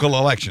 Local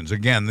elections.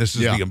 Again, this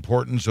is the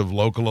importance of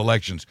local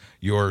elections.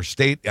 Your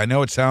state, I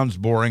know it sounds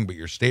boring, but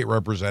your state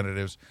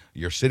representatives,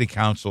 your city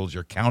councils,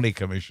 your county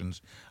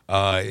commissions,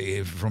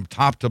 from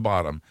top to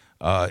bottom,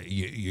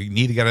 you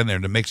need to get in there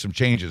to make some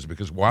changes,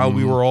 because while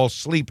we were all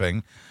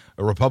sleeping,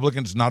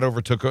 Republicans not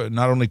only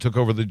took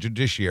over the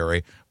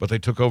judiciary, but they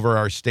took over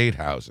our state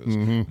houses.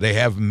 Mm-hmm. They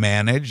have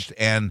managed,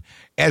 and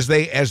as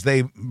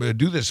they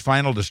do this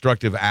final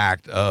destructive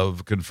act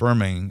of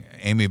confirming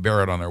Amy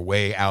Barrett on their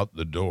way out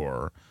the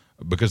door,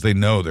 because they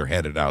know they're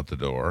headed out the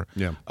door,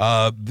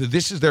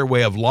 this is their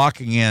way of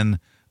locking in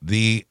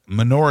the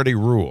minority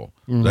rule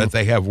that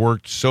they have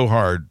worked so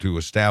hard to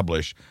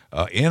establish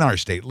in our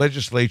state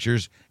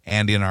legislatures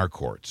and in our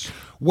courts.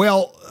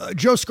 Well,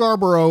 Joe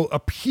Scarborough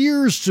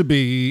appears to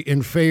be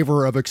in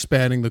favor of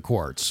expanding the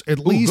courts, at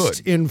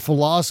least in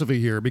philosophy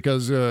here,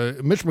 because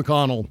Mitch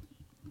McConnell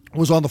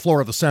was on the floor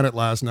of the Senate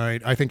last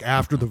night, I think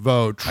after the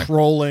vote,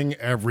 trolling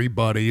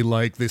everybody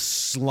like this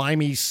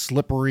slimy,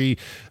 slippery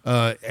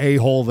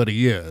a-hole that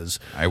he is.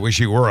 I wish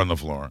he were on the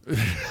floor.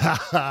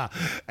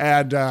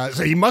 And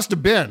so he must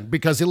have been,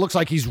 because it looks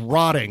like he's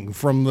rotting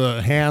from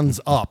the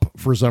hands up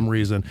for some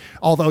reason.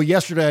 Although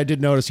yesterday I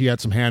did notice he had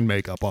some hand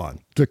makeup on.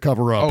 to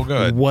cover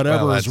up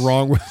whatever is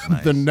wrong with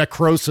the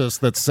necrosis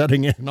that's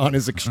setting in on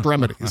his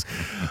extremities.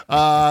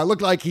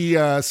 Looked like he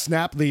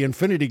snapped the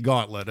Infinity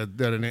Gauntlet at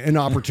an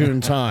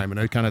inopportune time, and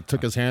it kind of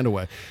took his hand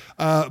away.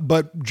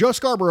 But Joe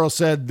Scarborough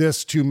said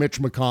this to Mitch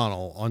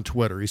McConnell on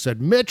Twitter. He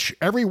said, Mitch,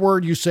 every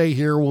word you say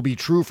here will be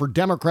true for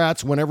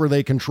Democrats whenever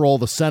they control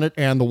the Senate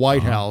and the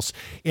White House.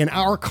 In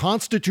our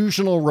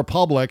constitutional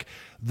republic,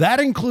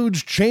 that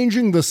includes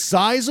changing the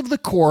size of the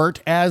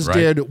court, as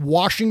did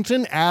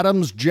Washington,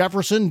 Adams,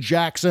 Jefferson,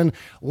 Jackson,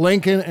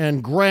 Lincoln,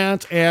 and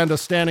Grant, and a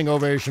standing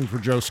ovation for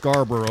Joe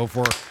Scarborough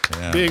for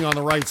being on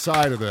the right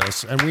side of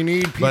this. And we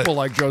need people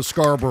like Joe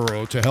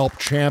Scarborough to help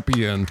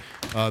champion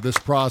this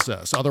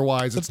process.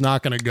 Otherwise, it's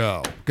not going to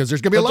go, because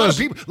there's going to be a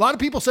lot of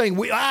people saying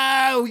we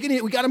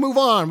got to move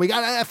on. We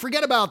got to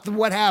forget about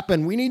what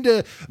happened. We need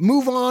to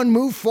move on,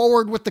 move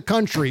forward with the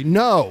country.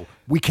 No.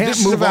 We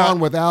can't move on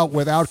without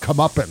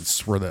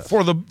comeuppance for this.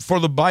 For the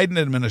Biden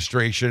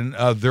administration,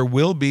 there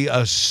will be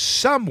a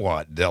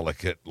somewhat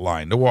delicate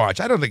line to watch.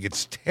 I don't think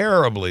it's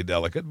terribly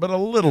delicate, but a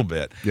little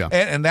bit. Yeah.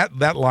 And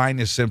that line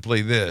is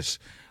simply this: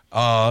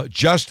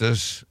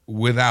 justice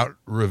without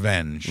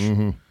revenge.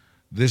 Mm-hmm.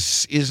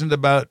 This isn't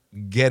about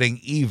getting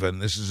even.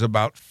 This is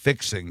about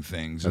fixing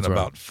things and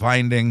about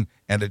finding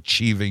and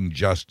achieving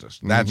justice.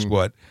 That's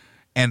what.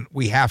 And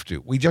we have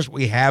to.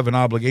 We have an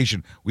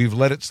obligation. We've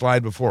let it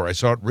slide before. I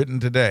saw it written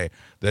today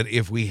that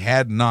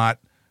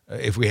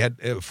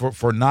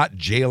for not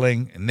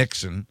jailing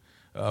Nixon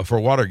for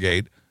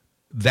Watergate,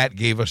 that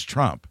gave us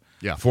Trump.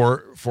 Yeah.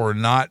 For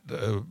not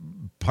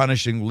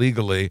punishing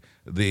legally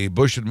the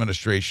Bush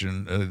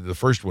administration, the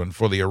first one,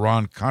 for the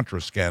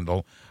Iran-Contra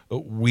scandal,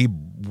 we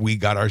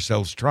got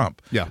ourselves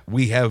Trump. Yeah.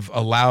 We have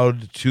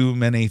allowed too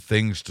many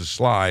things to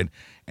slide,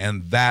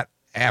 and that,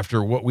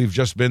 after what we've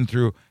just been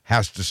through,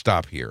 has to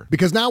stop here.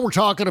 Because now we're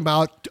talking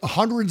about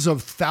hundreds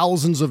of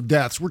thousands of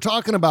deaths. We're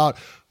talking about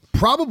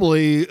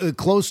probably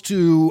close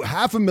to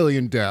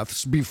 500,000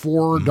 deaths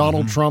before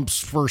Donald Trump's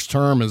first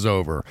term is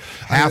over.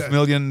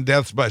 500,000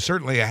 deaths,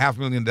 certainly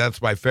 500,000 deaths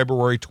by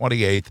February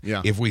 28th.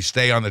 Yeah. If we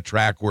stay on the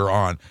track we're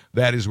on,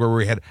 that is where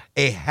we had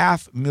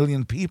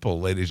 500,000 people,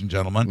 ladies and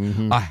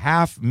gentlemen,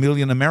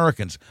 500,000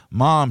 Americans,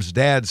 moms,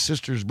 dads,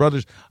 sisters,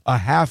 brothers,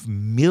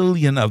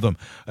 500,000 of them.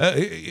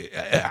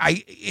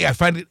 I'm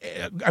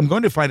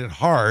going to find it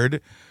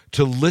hard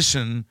to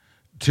listen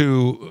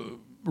to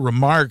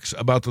remarks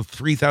about the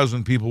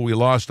 3,000 people we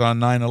lost on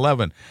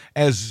 9/11,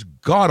 as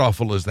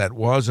god-awful as that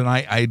was, and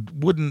I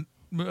wouldn't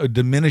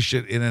diminish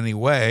it in any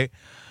way.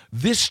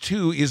 This,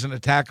 too, is an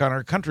attack on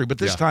our country, but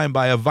this time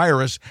by a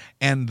virus,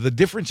 and the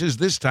difference is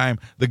this time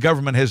the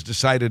government has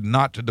decided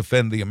not to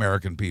defend the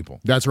American people.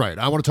 That's right.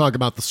 I want to talk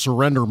about the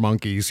surrender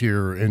monkeys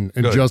here in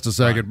just a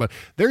second, but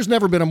there's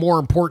never been a more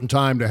important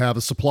time to have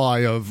a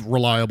supply of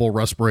reliable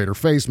respirator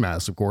face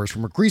masks, of course.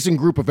 From increasing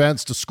group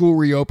events to school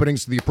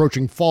reopenings to the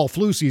approaching fall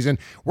flu season,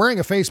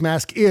 wearing a face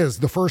mask is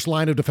the first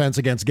line of defense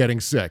against getting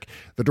sick.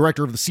 The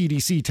director of the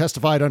CDC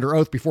testified under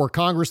oath before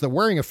Congress that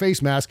wearing a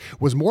face mask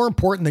was more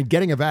important than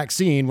getting a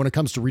vaccine when it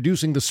comes to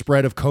reducing the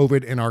spread of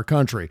COVID in our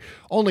country.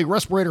 Only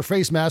respirator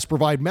face masks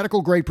provide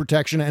medical-grade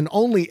protection, and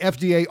only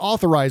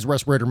FDA-authorized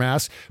respirator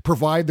masks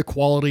provide the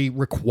quality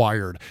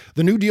required.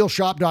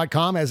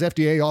 TheNewDealShop.com has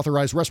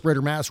FDA-authorized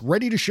respirator masks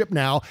ready to ship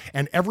now,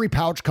 and every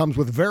pouch comes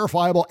with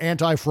verifiable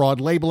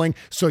anti-fraud labeling,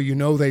 so you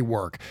know they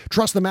work.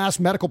 Trust the masks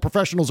medical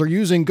professionals are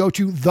using. Go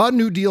to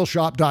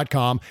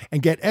TheNewDealShop.com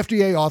and get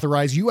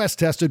FDA-authorized,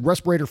 U.S.-tested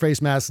respirator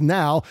face masks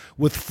now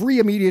with free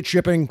immediate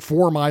shipping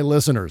for my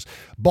listeners.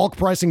 Bulk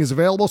pricing is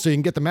available, so you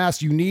can get the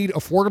masks you need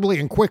affordably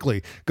and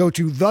quickly. Go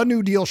to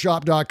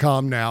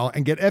TheNewDealShop.com now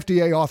and get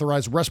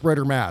FDA-authorized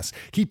respirator masks.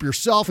 Keep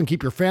yourself and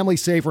keep your family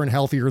safer and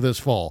healthier this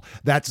fall.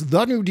 That's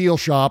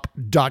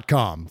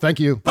TheNewDealShop.com.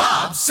 Thank you.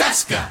 Bob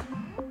Cesca.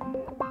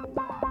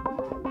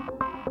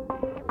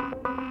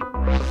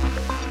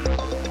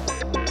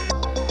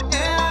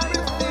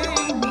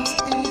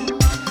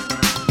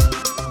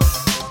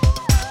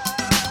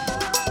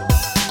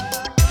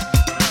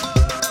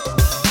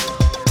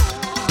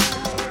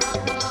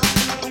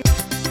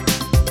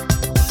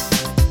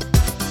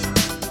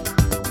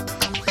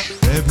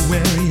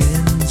 February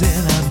ends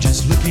and I'm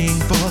just looking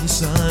for the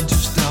sun to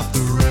stop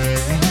the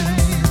rain.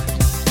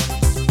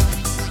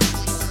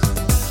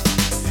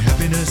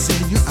 Happiness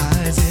in your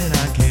eyes and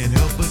I can't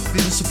help but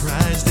feel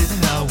surprised at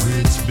how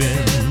it's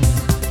been.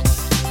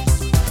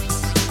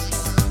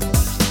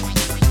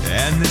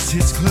 And this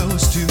hits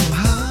close to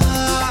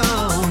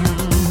home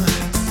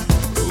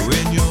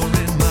when you're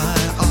in my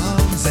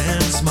arms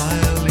and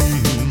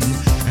smiling,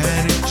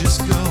 and it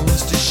just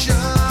goes to show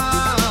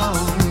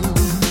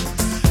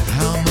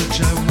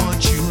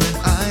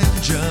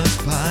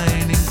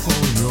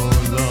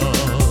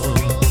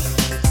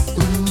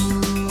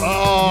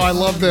I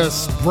love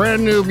this.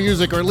 Brand new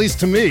music, or at least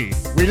to me.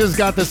 We just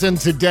got this in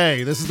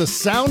today. This is The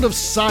Sound of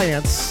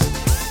Science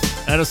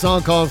and a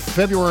song called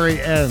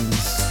February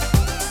Ends.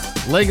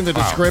 Link in the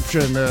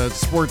description to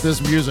support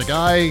this music.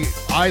 I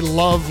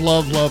love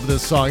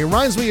this song. It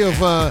reminds me of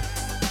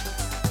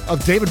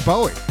David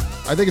Bowie.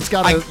 I think it's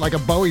got like a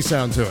Bowie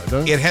sound to it,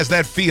 doesn't it? It has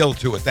that feel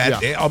to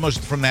it,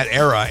 almost from that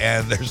era,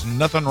 and there's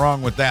nothing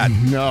wrong with that.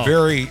 No.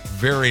 Very,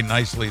 very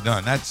nicely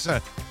done. That's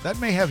that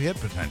may have hit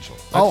potential.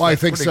 I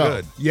think pretty so.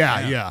 Good.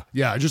 Yeah.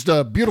 Just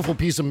a beautiful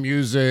piece of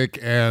music,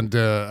 and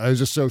I was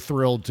just so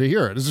thrilled to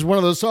hear it. This is one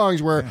of those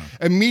songs where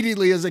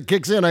immediately as it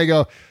kicks in, I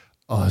go,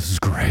 "Oh, this is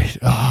great!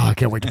 Oh, I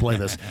can't wait to play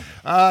this."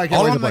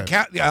 All on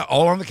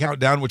the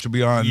countdown, which will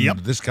be on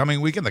this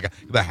coming weekend,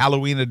 the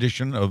Halloween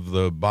edition of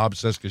the Bob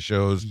Cesca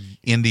Show's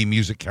Indie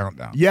Music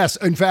Countdown. Yes,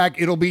 in fact,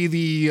 it'll be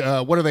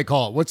the what do they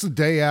call it? What's the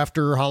day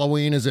after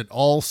Halloween? Is it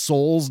All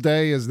Souls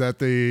Day? Is that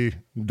the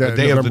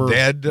Day of the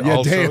Dead? Yeah,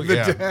 also? Day of the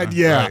Dead.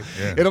 Yeah. Right,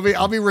 yeah.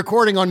 I'll be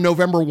recording on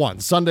November 1,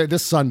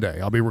 this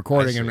Sunday. I'll be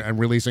recording and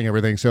releasing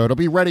everything, so it'll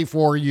be ready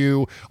for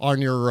you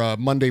on your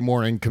Monday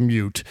morning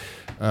commute.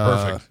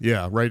 Perfect.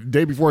 Yeah, right.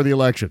 Day before the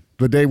election,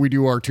 the day we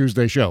do our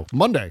Tuesday show.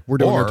 Monday. We're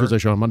doing our Tuesday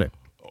show on Monday.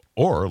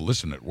 Or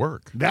listen at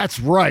work. That's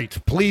right.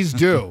 Please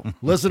do.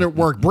 Listen at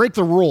work. Break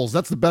the rules.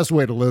 That's the best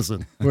way to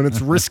listen when it's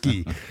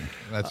risky.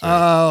 That's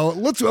right.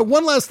 Let's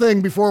one last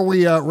thing before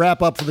we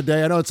wrap up for the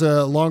day. I know it's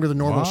a longer than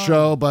normal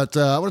show, but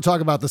I want to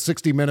talk about the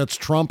 60 Minutes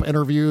Trump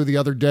interview the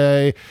other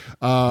day.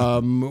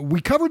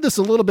 We covered this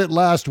a little bit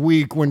last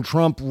week when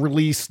Trump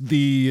released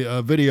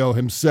the video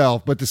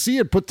himself, but to see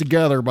it put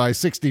together by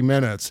 60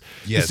 Minutes,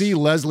 to see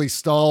Leslie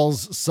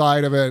Stahl's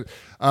side of it,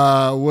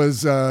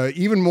 was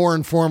even more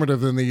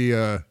informative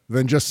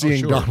than just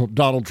seeing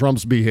Donald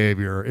Trump's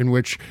behavior, in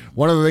which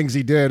one of the things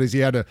he did is he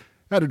had to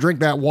drink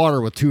that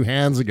water with two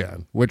hands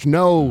again, which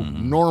no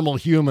normal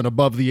human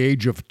above the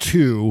age of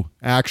 2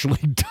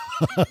 actually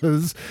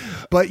does.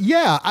 But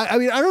yeah, I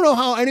mean, I don't know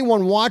how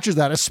anyone watches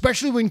that,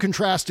 especially when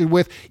contrasted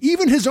with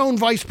even his own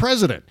vice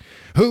president,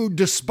 who,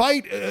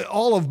 despite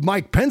all of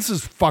Mike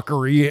Pence's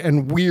fuckery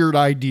and weird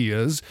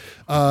ideas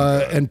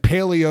and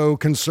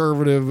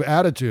paleo-conservative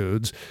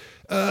attitudes,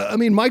 I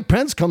mean, Mike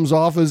Pence comes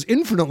off as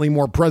infinitely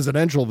more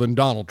presidential than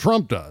Donald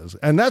Trump does,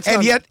 and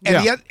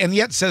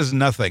yet says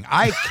nothing.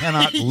 I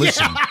cannot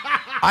listen.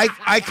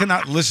 I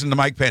cannot listen to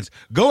Mike Pence.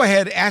 Go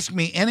ahead, ask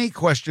me any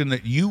question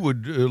that you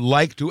would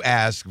like to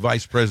ask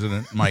Vice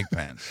President Mike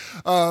Pence.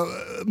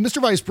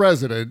 Mr. Vice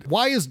President,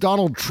 why is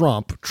Donald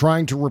Trump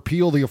trying to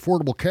repeal the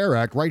Affordable Care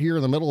Act right here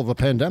in the middle of a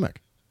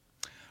pandemic?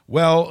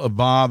 Well,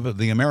 Bob,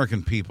 the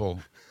American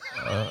people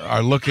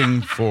are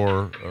looking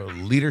for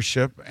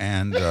leadership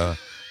and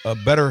a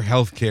better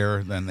health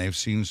care than they've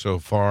seen so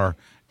far,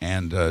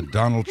 and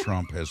Donald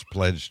Trump has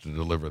pledged to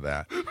deliver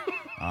that.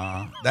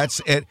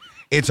 That's it.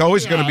 It's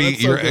always going to be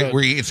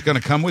it's going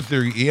to come with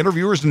the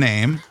interviewer's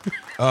name.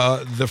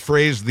 The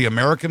phrase "the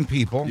American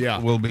people"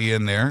 will be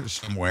in there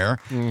somewhere,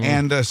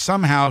 and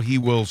somehow he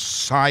will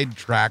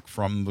sidetrack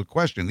from the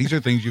question. These are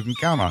things you can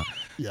count on.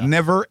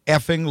 Never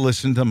effing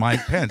listen to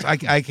Mike Pence.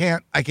 I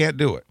can't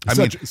do it. I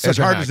mean, as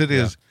hard as it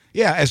is.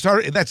 Yeah,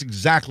 that's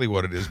exactly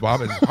what it is,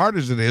 Bob. As hard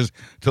as it is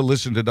to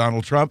listen to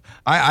Donald Trump,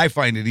 I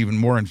find it even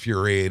more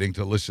infuriating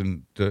to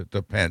listen to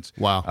Pence.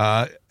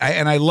 Wow.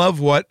 And I love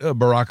what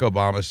Barack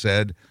Obama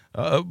said,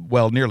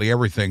 nearly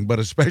everything, but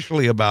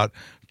especially about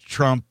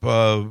Trump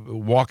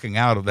walking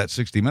out of that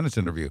 60 Minutes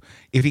interview.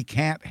 If he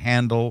can't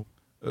handle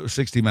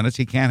 60 Minutes,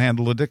 he can't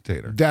handle a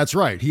dictator. That's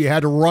right. He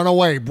had to run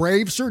away.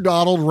 Brave Sir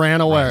Donald ran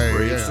away.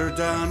 Brave Sir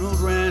Donald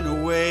ran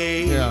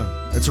away. Yeah.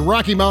 It's a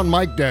Rocky Mountain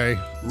Mike day.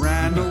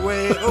 Ran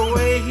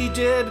away he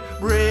did.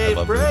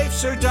 Brave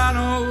Sir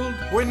Donald.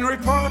 When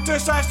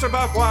reporters asked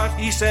about what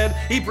he said,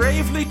 he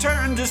bravely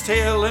turned his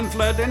tail and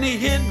fled, and he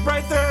hid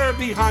right there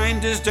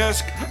behind his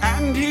desk,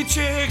 and he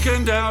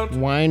chickened out.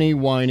 Whiny.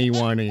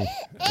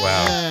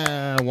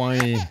 Wow.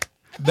 Whiny.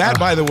 That,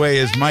 by the way,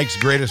 is Mike's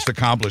greatest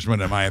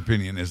accomplishment, in my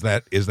opinion, is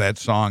that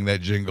song,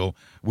 that jingle.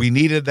 We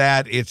needed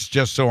that. It's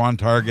just so on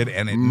target,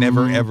 and it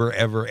never,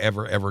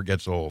 ever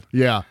gets old.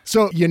 Yeah.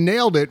 So you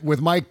nailed it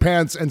with Mike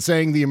Pence and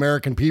saying the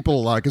American people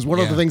a lot, because one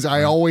of the things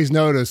I always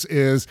notice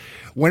is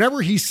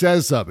whenever he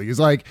says something, he's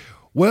like,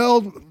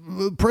 well,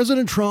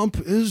 President Trump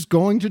is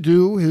going to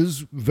do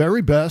his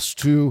very best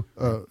to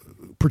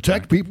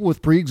protect people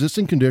with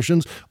pre-existing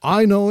conditions.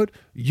 I know it.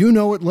 You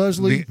know it,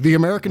 Leslie. The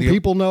American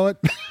people know it.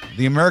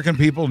 The American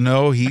people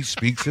know he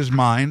speaks his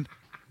mind.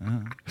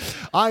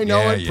 I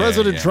know it.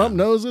 President Trump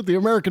knows it. The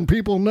American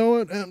people know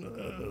it.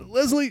 And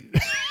Leslie,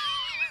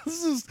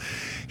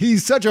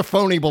 he's such a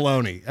phony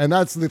baloney. And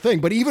that's the thing.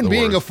 But even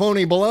being a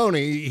phony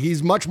baloney,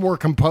 he's much more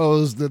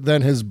composed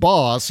than his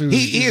boss.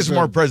 He is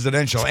more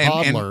presidential.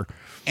 Toddler.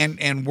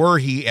 And were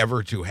he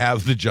ever to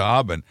have the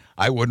job, and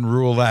I wouldn't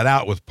rule that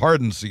out with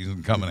pardon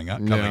season coming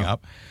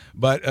up,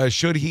 but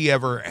should he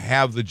ever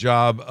have the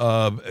job,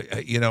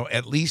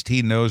 at least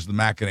he knows the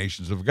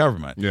machinations of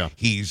government. Yeah.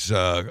 He's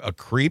a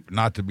creep,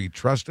 not to be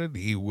trusted.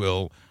 He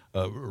will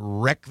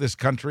wreck this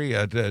country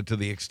to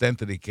the extent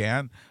that he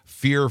can.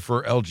 Fear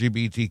for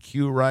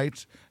LGBTQ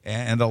rights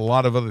and a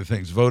lot of other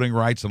things, voting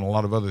rights and a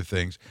lot of other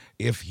things,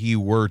 if he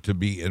were to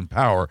be in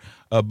power.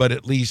 But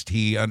at least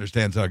he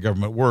understands how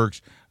government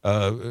works.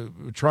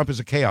 Trump is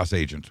a chaos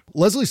agent.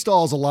 Leslie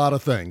Stahl is a lot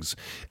of things.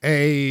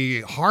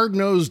 A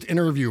hard-nosed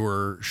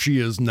interviewer, she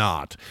is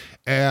not.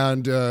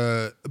 And,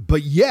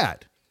 but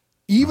yet,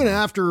 even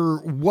after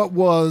what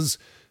was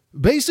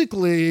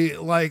basically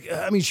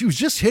she was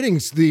just hitting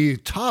the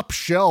top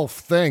shelf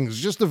things,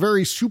 just the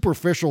very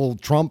superficial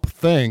Trump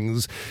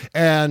things.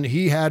 And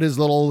he had his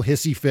little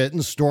hissy fit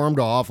and stormed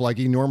off like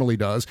he normally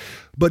does.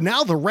 But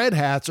now the Red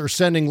Hats are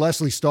sending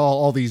Leslie Stahl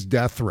all these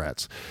death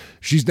threats.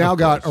 She's now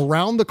got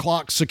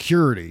around-the-clock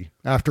security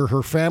after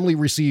her family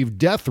received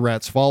death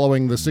threats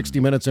following the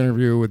 60 Minutes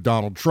interview with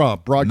Donald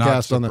Trump,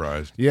 broadcast on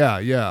the...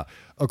 Yeah.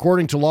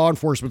 According to law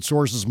enforcement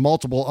sources,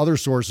 multiple other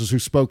sources who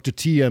spoke to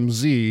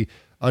TMZ,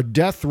 a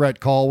death threat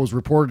call was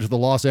reported to the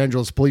Los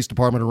Angeles Police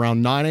Department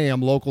around 9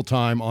 a.m. local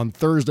time on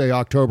Thursday,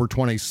 October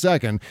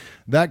 22nd.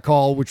 That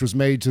call, which was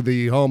made to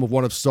the home of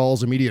one of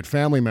Stahl's immediate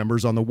family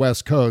members on the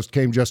West Coast,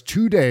 came just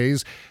 2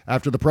 days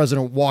after the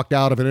president walked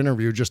out of an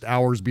interview just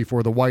hours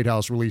before the White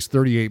House released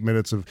 38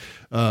 minutes of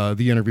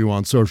the interview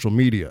on social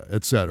media,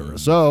 etc.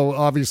 So,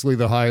 obviously,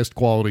 the highest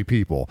quality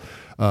people,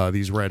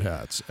 these Red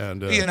Hats.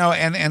 And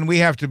and we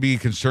have to be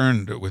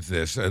concerned with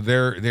this.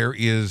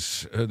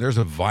 There's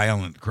a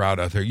violent crowd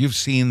out there. You've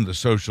seen the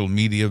social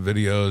media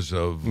videos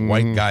of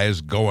white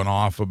guys going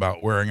off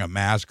about wearing a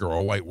mask, or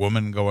a white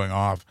woman going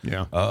off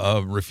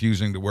of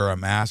refusing to wear a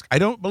mask. I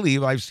don't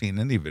believe I've seen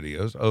any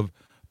videos of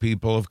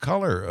people of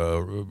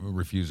color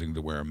refusing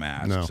to wear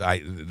masks. No.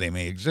 They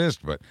may exist,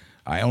 but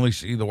I only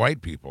see the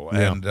white people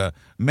and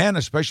men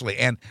especially.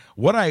 And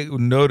what I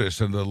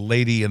noticed, and the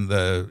lady in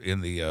the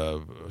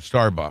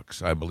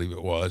Starbucks, I believe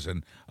it was,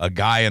 and a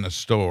guy in a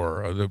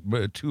store,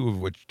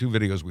 two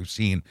videos we've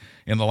seen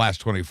in the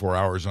last 24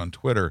 hours on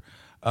Twitter.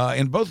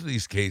 In both of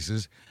these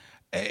cases,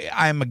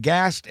 I'm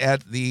aghast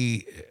at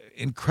the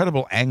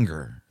incredible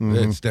anger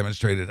that's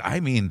demonstrated. I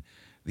mean,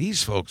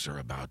 these folks are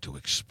about to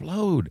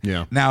explode.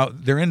 Yeah. Now,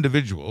 they're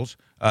individuals.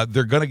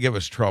 They're going to give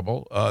us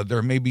trouble.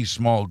 There may be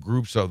small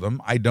groups of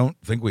them. I don't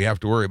think we have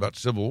to worry about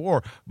civil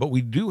war, but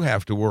we do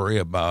have to worry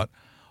about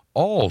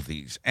all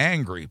these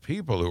angry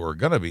people who are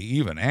going to be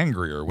even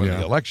angrier when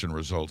the election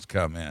results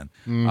come in.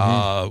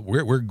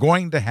 We're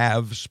going to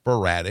have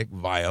sporadic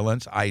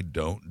violence. I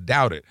don't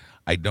doubt it.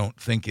 I don't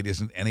think it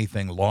isn't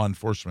anything law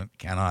enforcement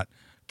cannot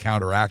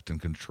counteract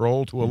and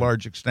control to a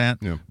large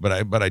extent,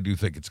 but I do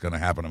think it's going to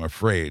happen. I'm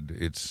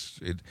afraid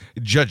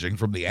judging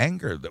from the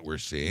anger that we're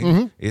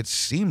seeing, it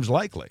seems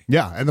likely.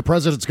 Yeah, and the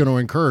president's going to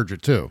encourage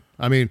it too.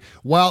 I mean,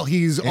 while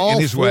he's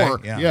all for,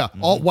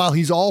 while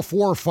he's all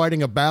for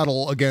fighting a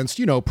battle against,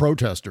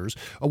 protesters,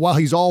 while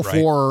he's all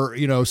for,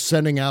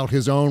 sending out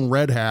his own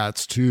Red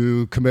Hats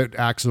to commit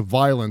acts of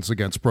violence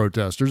against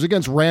protesters,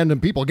 against random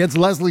people, against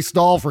Leslie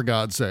Stahl, for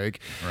God's sake.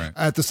 Right.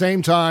 At the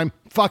same time,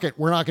 fuck it,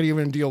 we're not going to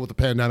even deal with the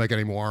pandemic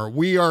anymore.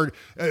 We are,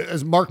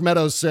 as Mark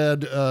Meadows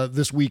said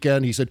this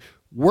weekend, he said,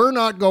 we're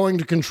not going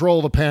to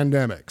control the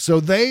pandemic. So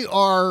they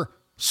are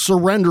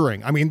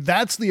surrendering. I mean,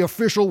 that's the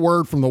official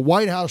word from the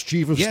White House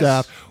Chief of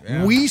Staff.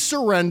 Yeah. We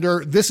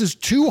surrender. This is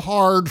too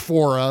hard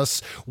for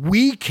us.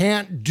 We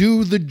can't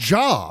do the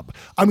job.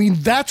 I mean,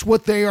 that's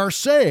what they are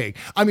saying.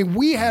 I mean,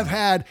 we have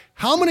had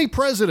how many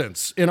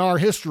presidents in our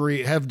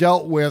history have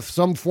dealt with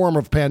some form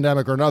of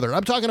pandemic or another?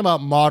 I'm talking about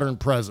modern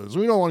presidents.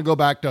 We don't want to go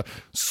back to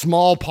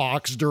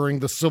smallpox during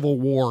the Civil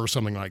War or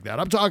something like that.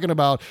 I'm talking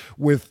about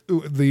with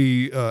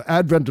the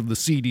advent of the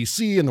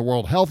CDC and the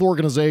World Health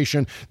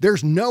Organization.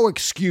 There's no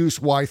excuse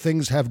why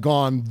things have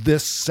gone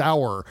this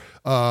sour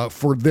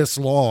for this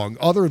long,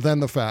 other than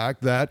the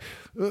fact that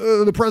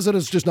the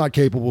president's just not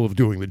capable of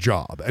doing the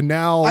job. And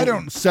now,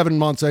 7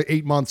 months,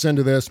 8 months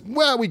into this,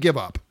 well, we give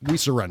up. We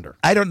surrender.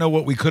 I don't know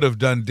what we could have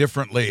done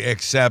differently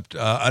except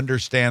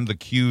understand the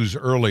cues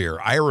earlier.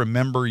 I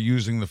remember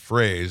using the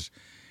phrase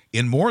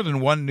in more than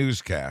one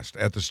newscast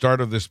at the start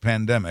of this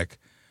pandemic,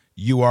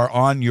 you are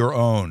on your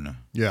own.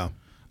 Yeah.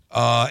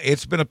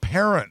 It's been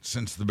apparent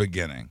since the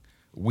beginning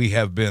we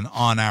have been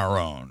on our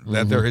own,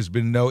 that there has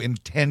been no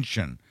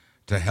intention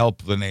to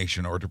help the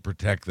nation or to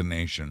protect the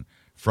nation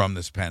from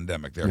this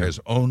pandemic. There has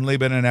only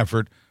been an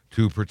effort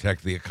to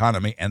protect the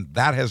economy, and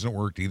that hasn't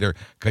worked either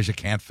because you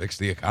can't fix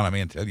the economy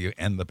until you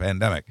end the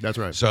pandemic. That's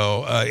right.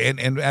 So,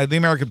 and the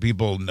American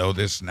people know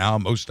this now,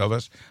 most of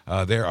us.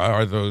 There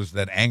are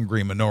that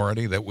angry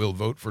minority that will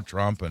vote for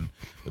Trump and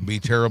be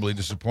terribly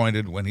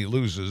disappointed when he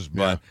loses,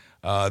 but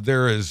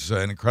there is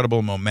an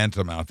incredible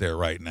momentum out there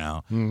right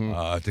now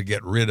to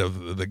get rid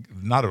of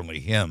not only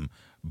him,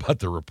 but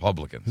the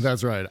Republicans.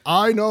 That's right.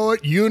 I know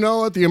it. You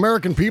know it. The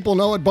American people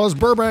know it. Buzz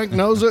Burbank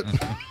knows it.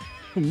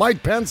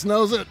 Mike Pence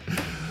knows it.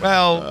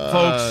 Well,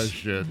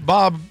 folks,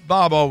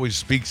 Bob always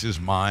speaks his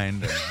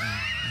mind.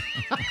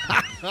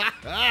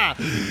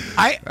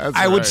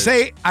 I would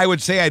say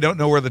I don't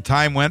know where the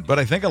time went, but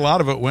I think a lot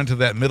of it went to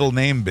that middle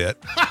name bit.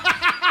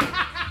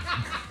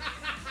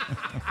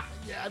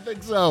 Yeah, I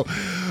think so.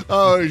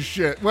 Oh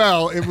shit.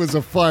 Well, it was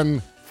a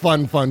fun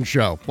fun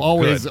show.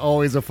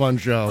 Always a fun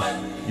show.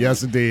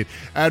 Yes, indeed.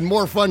 And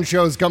more fun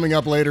shows coming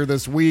up later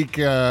this week.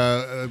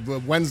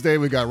 Wednesday,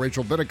 we got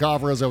Rachel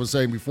Bittencofer, as I was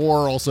saying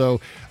before. Also,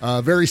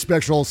 very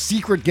special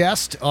secret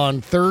guest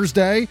on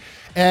Thursday.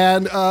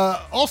 And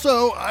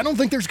also, I don't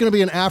think there's going to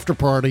be an after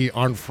party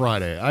on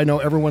Friday. I know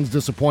everyone's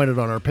disappointed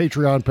on our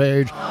Patreon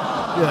page.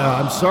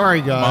 Yeah, I'm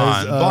sorry,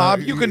 guys. Come on, Bob,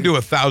 you can do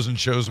 1,000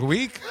 shows a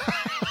week.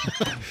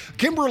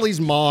 Kimberly's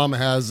mom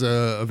has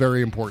a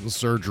very important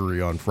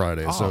surgery on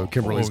Friday, so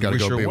Kimberly's got to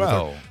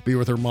go be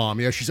with her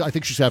mom. Yeah, I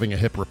think she's having a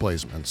hip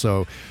replacement,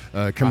 so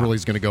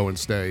Kimberly's going to go and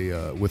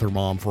stay with her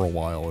mom for a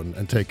while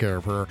and take care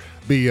of her.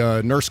 Be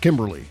Nurse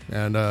Kimberly,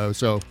 and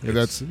it's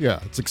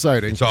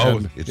exciting.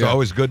 It's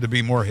always good to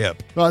be more hip.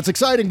 Well, it's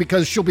exciting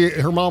because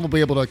her mom will be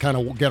able to kind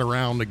of get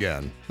around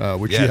again,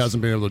 which she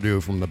hasn't been able to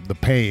do from the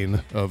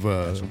pain of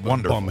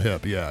bum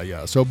hip.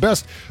 Yeah. So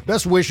best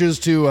wishes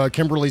to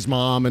Kimberly's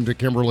mom and to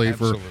Kimberly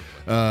for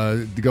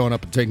going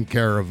up and taking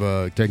care of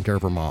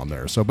her mom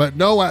there. So, but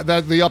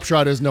the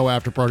upshot is no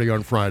after party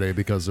on Friday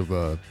because of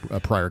a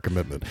prior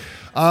commitment.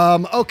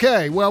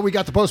 Okay, well, we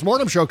got the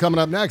postmortem show coming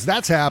up next.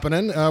 That's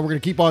happening. We're going to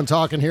keep on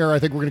talking here. I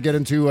think we're going to get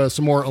into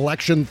some more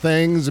election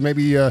things, and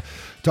maybe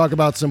talk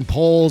about some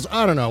polls.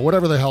 I don't know,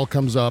 whatever the hell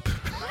comes up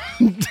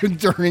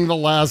during the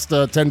last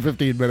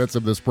 10-15 minutes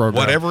of this program.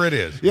 Whatever it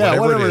is. Yeah,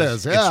 whatever it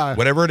is. Yeah.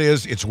 Whatever it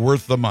is, it's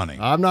worth the money.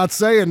 I'm not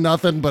saying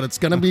nothing, but it's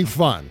going to be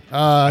fun.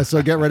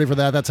 So get ready for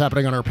that. That's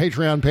happening on our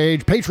Patreon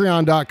page,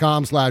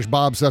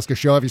 patreon.com/Bob Cesca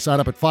Show. If you sign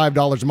up at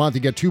 $5 a month,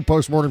 you get 2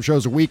 postmortem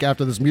shows a week.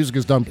 After this music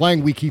is done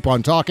playing, we keep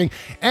on talking,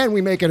 and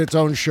we make it its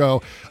own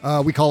show.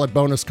 We call it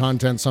bonus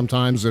content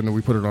sometimes, and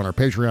we put it on our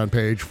Patreon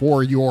page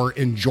for your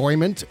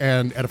enjoyment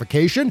and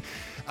edification.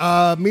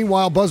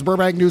 Meanwhile, Buzz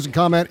Burbank News and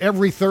Comment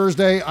every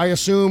Thursday. I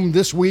assume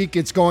this week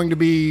it's going to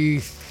be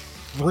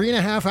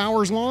 3.5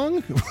 hours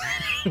long,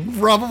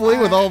 probably,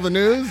 with all the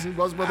news.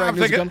 Buzz Burbank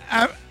News and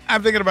Comment.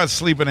 I'm thinking about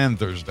sleeping in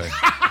Thursday.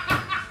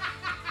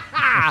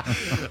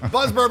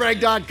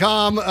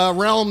 BuzzBurbank.com,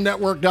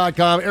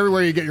 RealmNetwork.com,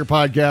 everywhere you get your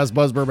podcast.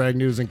 Buzz Burbank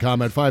News and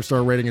Comment.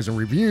 5-star ratings and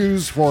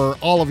reviews for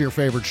all of your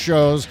favorite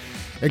shows,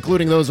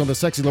 including those on the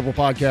Sexy Liberal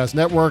Podcast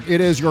Network.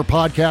 It is your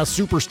podcast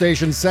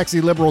superstation,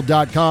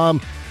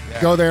 SexyLiberal.com.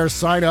 Yeah. Go there,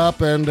 sign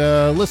up, and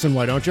listen,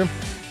 why don't you?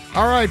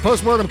 All right,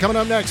 postmortem coming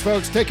up next,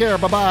 folks. Take care.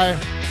 Bye-bye.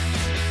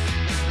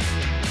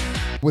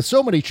 With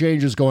so many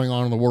changes going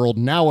on in the world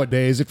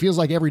nowadays, it feels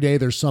like every day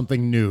there's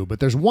something new.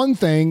 But there's one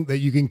thing that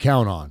you can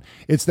count on.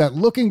 It's that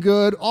looking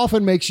good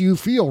often makes you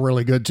feel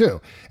really good, too.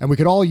 And we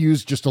could all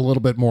use just a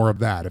little bit more of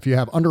that. If you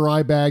have under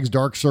eye bags,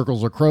 dark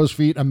circles, or crow's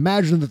feet,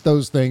 imagine that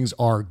those things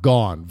are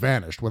gone,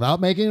 vanished,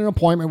 without making an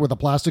appointment with a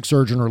plastic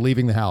surgeon or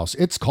leaving the house.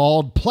 It's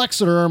called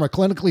Plexiderm, a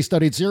clinically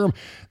studied serum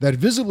that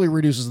visibly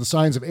reduces the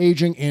signs of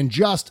aging in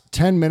just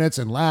 10 minutes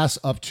and lasts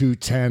up to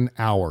 10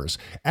 hours.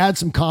 Add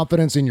some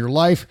confidence in your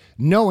life,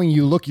 knowing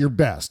you look your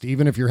best,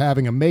 even if you're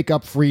having a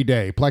makeup-free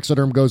day.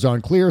 Plexiderm goes on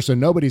clear, so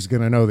nobody's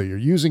going to know that you're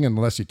using it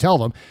unless you tell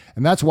them,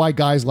 and that's why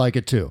guys like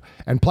it too.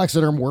 And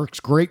Plexiderm works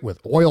great with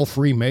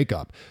oil-free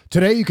makeup.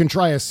 Today, you can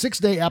try a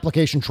 6-day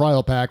application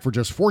trial pack for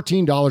just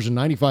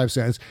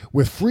 $14.95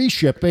 with free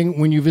shipping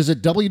when you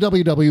visit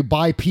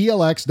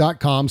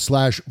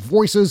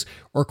www.buyplx.com/voices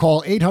or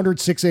call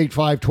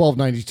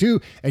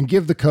 800-685-1292 and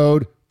give the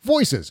code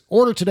VOICES.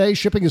 Order today.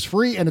 Shipping is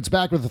free, and it's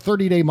backed with a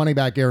 30-day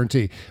money-back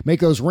guarantee. Make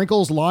those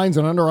wrinkles, lines,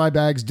 and under-eye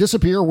bags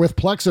disappear with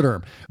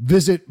Plexiderm.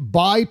 Visit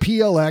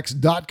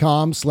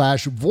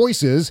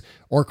buyplx.com/voices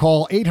or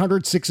call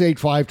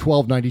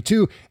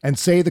 800-685-1292 and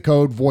say the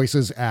code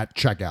VOICES at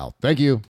checkout. Thank you.